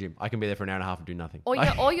can be the gym. I can be there for an hour and a half and do nothing. Or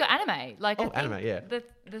your anime. Like I think anime, yeah.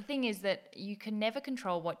 The thing is that you can never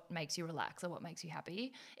control what makes you relax or what makes you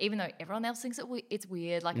happy, even though everyone else thinks it's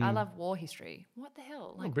weird. Like I love war history. What the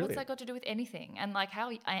hell? Like what's brilliant. that got to do with anything? And like how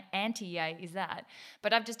anti-yay is that?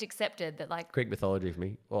 But I've just accepted that like Greek mythology for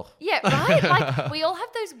me. Oh, yeah, right? Like we all have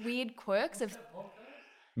those weird quirks of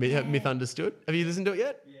Myth Understood. Have you listened to it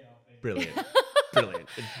yet? Yeah, I think. Brilliant. Brilliant.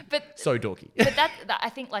 but So dorky. but that I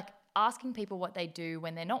think like asking people what they do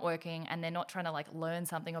when they're not working and they're not trying to like learn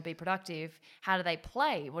something or be productive, how do they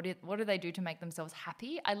play? What do they do to make themselves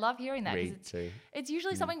happy? I love hearing that Read because too. it's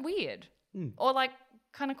usually something weird or like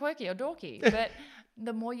kind of quirky or dorky. But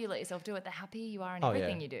the more you let yourself do it, the happier you are in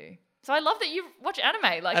everything you do. So I love that you watch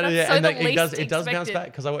anime. Like that's so the least it does bounce expected. back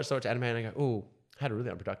because I watch so much anime and I go, oh, I had a really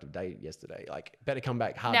unproductive day yesterday. Like, better come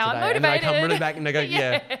back hard Now I'm today. And then I come motivated. really back and I go,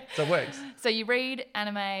 Yeah. yeah. So it works. So you read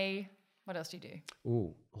anime. What else do you do?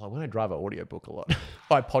 Ooh, well, when I drive an audiobook a lot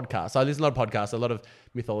by podcasts. I listen to a lot of podcasts, a lot of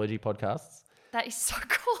mythology podcasts. That is so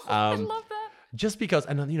cool. I love that. Just because,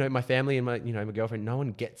 and my family and my girlfriend, no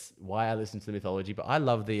one gets why I listen to the mythology, but I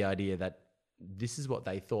love the idea that this is what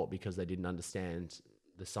they thought because they didn't understand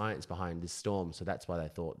the science behind this storm. So that's why they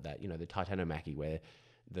thought that, the Titanomachy, where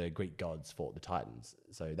the Greek gods fought the Titans.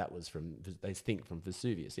 So that was they think from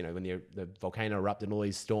Vesuvius, when the volcano erupted and all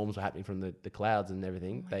these storms were happening from the clouds and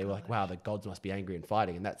everything, they were like, wow, the gods must be angry and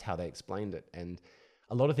fighting. And that's how they explained it. And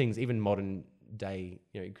a lot of things, even modern day,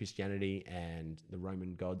 Christianity and the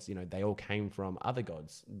Roman gods, they all came from other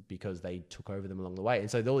gods because they took over them along the way.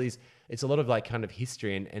 And so all these, it's a lot of like kind of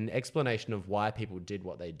history and explanation of why people did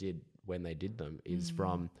what they did when they did them is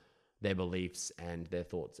from their beliefs and their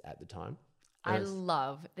thoughts at the time. I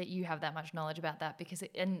love that you have that much knowledge about that because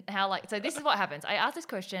so this is what happens. I ask this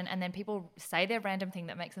question and then people say their random thing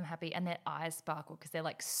that makes them happy and their eyes sparkle because they're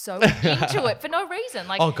like so into it for no reason.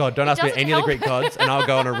 Like, oh God, don't ask me doesn't any of the help. Greek gods and I'll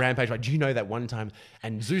go on a rampage. Like, do you know that one time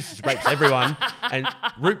and Zeus rapes everyone and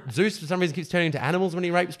Zeus for some reason keeps turning into animals when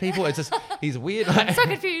he rapes people. It's just, he's weird. I'm so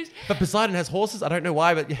confused. But Poseidon has horses. I don't know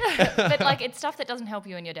why, but yeah. But like it's stuff that doesn't help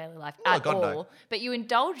you in your daily life at God, all. no. But you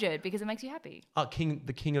indulge it because it makes you happy. Oh,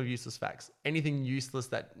 the king of useless facts. Anything useless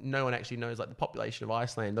that no one actually knows, like the population of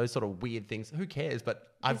Iceland, those sort of weird things. Who cares? But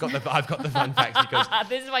I've got the fun facts because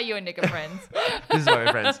This is why you and Nick are friends. this is why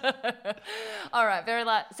we're friends. All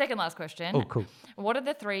right, second last question. Oh, cool. What are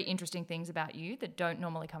the 3 interesting things about you that don't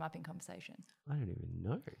normally come up in conversation? I don't even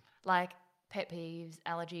know. Like pet peeves,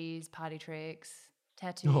 allergies, party tricks,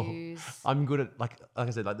 tattoos. I'm good at like I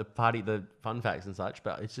said, like the fun facts and such,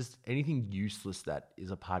 but it's just anything useless that is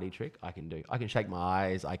a party trick I can do. I can shake my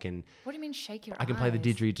eyes. I can What do you mean shake your eyes? I can play the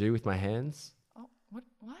didgeridoo with my hands. Oh, what?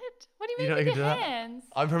 What do you You mean know with you can your do that? hands?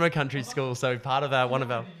 I'm from a country school, so part of one of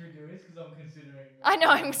our. Didgeridoo is because I'm considering. I know,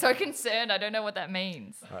 I'm so concerned. I don't know what that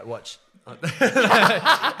means. All right, watch. No.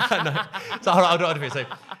 So I'll do it for you.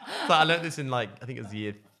 So I learned this in I think it was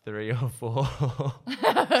year 3 or 4.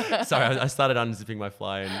 Sorry, I started unzipping my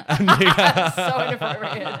fly. So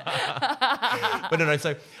inappropriate. But no.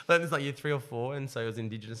 So that was like year 3 or 4, and so it was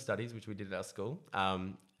Indigenous studies, which we did at our school.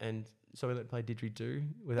 And so we played didgeridoo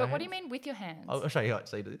with our But what do you hands. mean with your hands? I'll show you how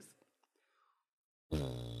to do this.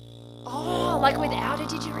 Oh, like without a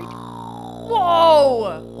didgeridoo?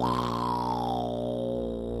 Whoa!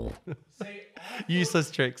 See, I Useless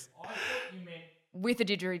tricks. thought you meant With a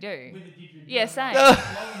didgeridoo. with a didgeridoo. Yeah, same. Blowing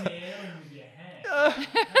the air in with your hand.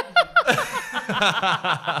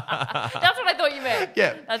 That's what I thought you meant.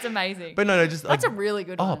 Yeah. That's amazing. But no, just That's like, a really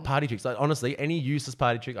good oh, one. party tricks. Like honestly, any useless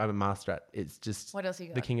party trick, I'm a master at. It's just What else you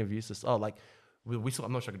got? the king of useless. Oh, like with whistle.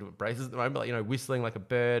 I'm not sure I can do it with braces at the moment, but like, whistling like a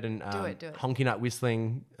bird and Do it. honking out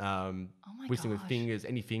whistling, my whistling with gosh. fingers,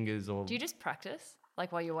 any fingers or Do you just practice?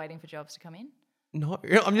 Like while you're waiting for jobs to come in? no.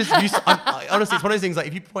 I'm just used. Honestly, it's one of those things. Like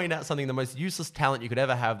if you point out something, the most useless talent you could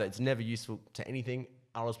ever have that's never useful to anything,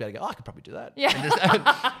 I'll just be able to go. Oh, I could probably do that. Yeah. And just-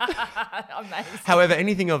 Amazing. however,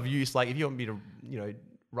 anything of use, like if you want me to,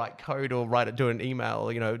 write code or do an email,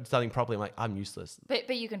 something properly, I'm like, I'm useless. But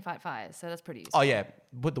you can fight fires, so that's pretty useful. Oh yeah,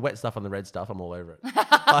 put the wet stuff on the red stuff. I'm all over it. Oh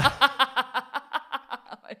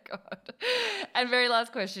my God. And very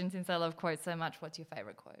last question, since I love quotes so much, what's your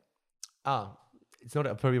favorite quote? It's not.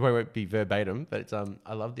 Probably won't be verbatim, but it's.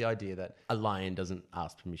 I love the idea that a lion doesn't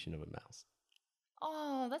ask permission of a mouse.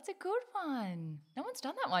 Oh, that's a good one. No one's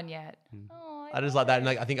done that one yet. Oh, I just like that, and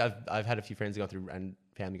like I think I've had a few friends go through and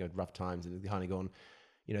family go through rough times, and they've kind of gone,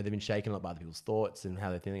 they've been shaken a lot by other people's thoughts and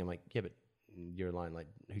how they're thinking. I'm like, yeah, but you're a lion. Like,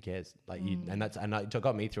 who cares? Like, and it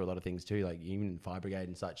got me through a lot of things too. Like even fire brigade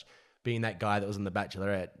and such. Being that guy that was on The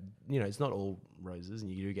Bachelorette, it's not all roses,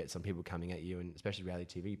 and you do get some people coming at you, and especially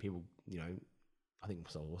reality TV people. I think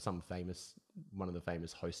some famous, one of the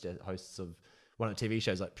famous hosts of one of the TV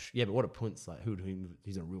shows, like, yeah, but what a punts, like,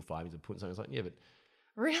 he's a real five, he's a punts. I was like, yeah, but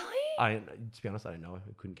really? to be honest, I don't know. I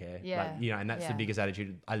couldn't care. Yeah. Like, and that's the Yeah. biggest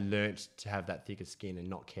attitude. I learnt to have that thicker skin and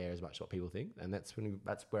not care as much what people think. And that's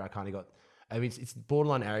where I kind of got, I mean, it's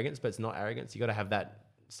borderline arrogance, but it's not arrogance. You got to have that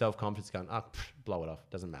self-confidence going, blow it off.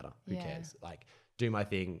 Doesn't matter. Who Yeah. cares? Like, do my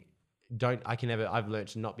thing. I've learnt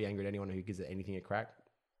to not be angry at anyone who gives anything a crack.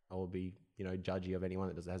 I will be, judgy of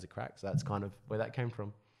anyone that has a crack. So that's kind of where that came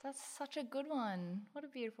from. That's such a good one. What a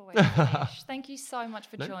beautiful way to finish. Thank you so much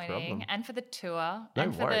for No joining problem. and for the tour No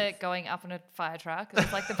and for worries. the going up on a fire truck. It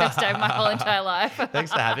was like the best day of my whole entire life.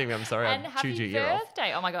 Thanks for having me. I'm sorry And I happy chewed your ear off.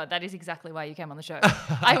 birthday. Oh my God, that is exactly why you came on the show.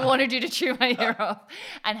 I wanted you to chew my ear off.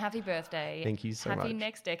 And happy birthday. Thank you so happy much.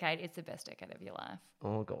 next decade. It's the best decade of your life.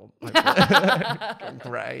 Oh, God.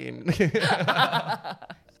 Great.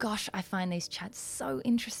 Gosh, I find these chats so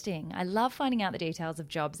interesting. I love finding out the details of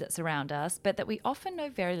jobs that surround us, but that we often know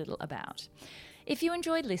very little about. If you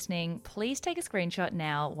enjoyed listening, please take a screenshot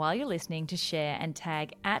now while you're listening to share and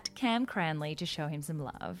tag @Cam Cranley to show him some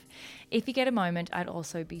love. If you get a moment, I'd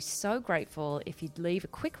also be so grateful if you'd leave a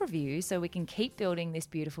quick review so we can keep building this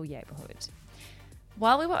beautiful neighbourhood.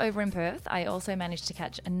 While we were over in Perth, I also managed to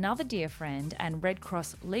catch another dear friend and Red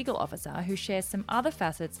Cross legal officer who shares some other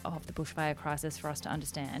facets of the bushfire crisis for us to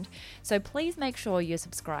understand. So please make sure you're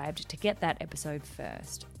subscribed to get that episode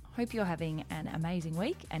first. Hope you're having an amazing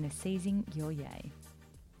week and are seizing your yay.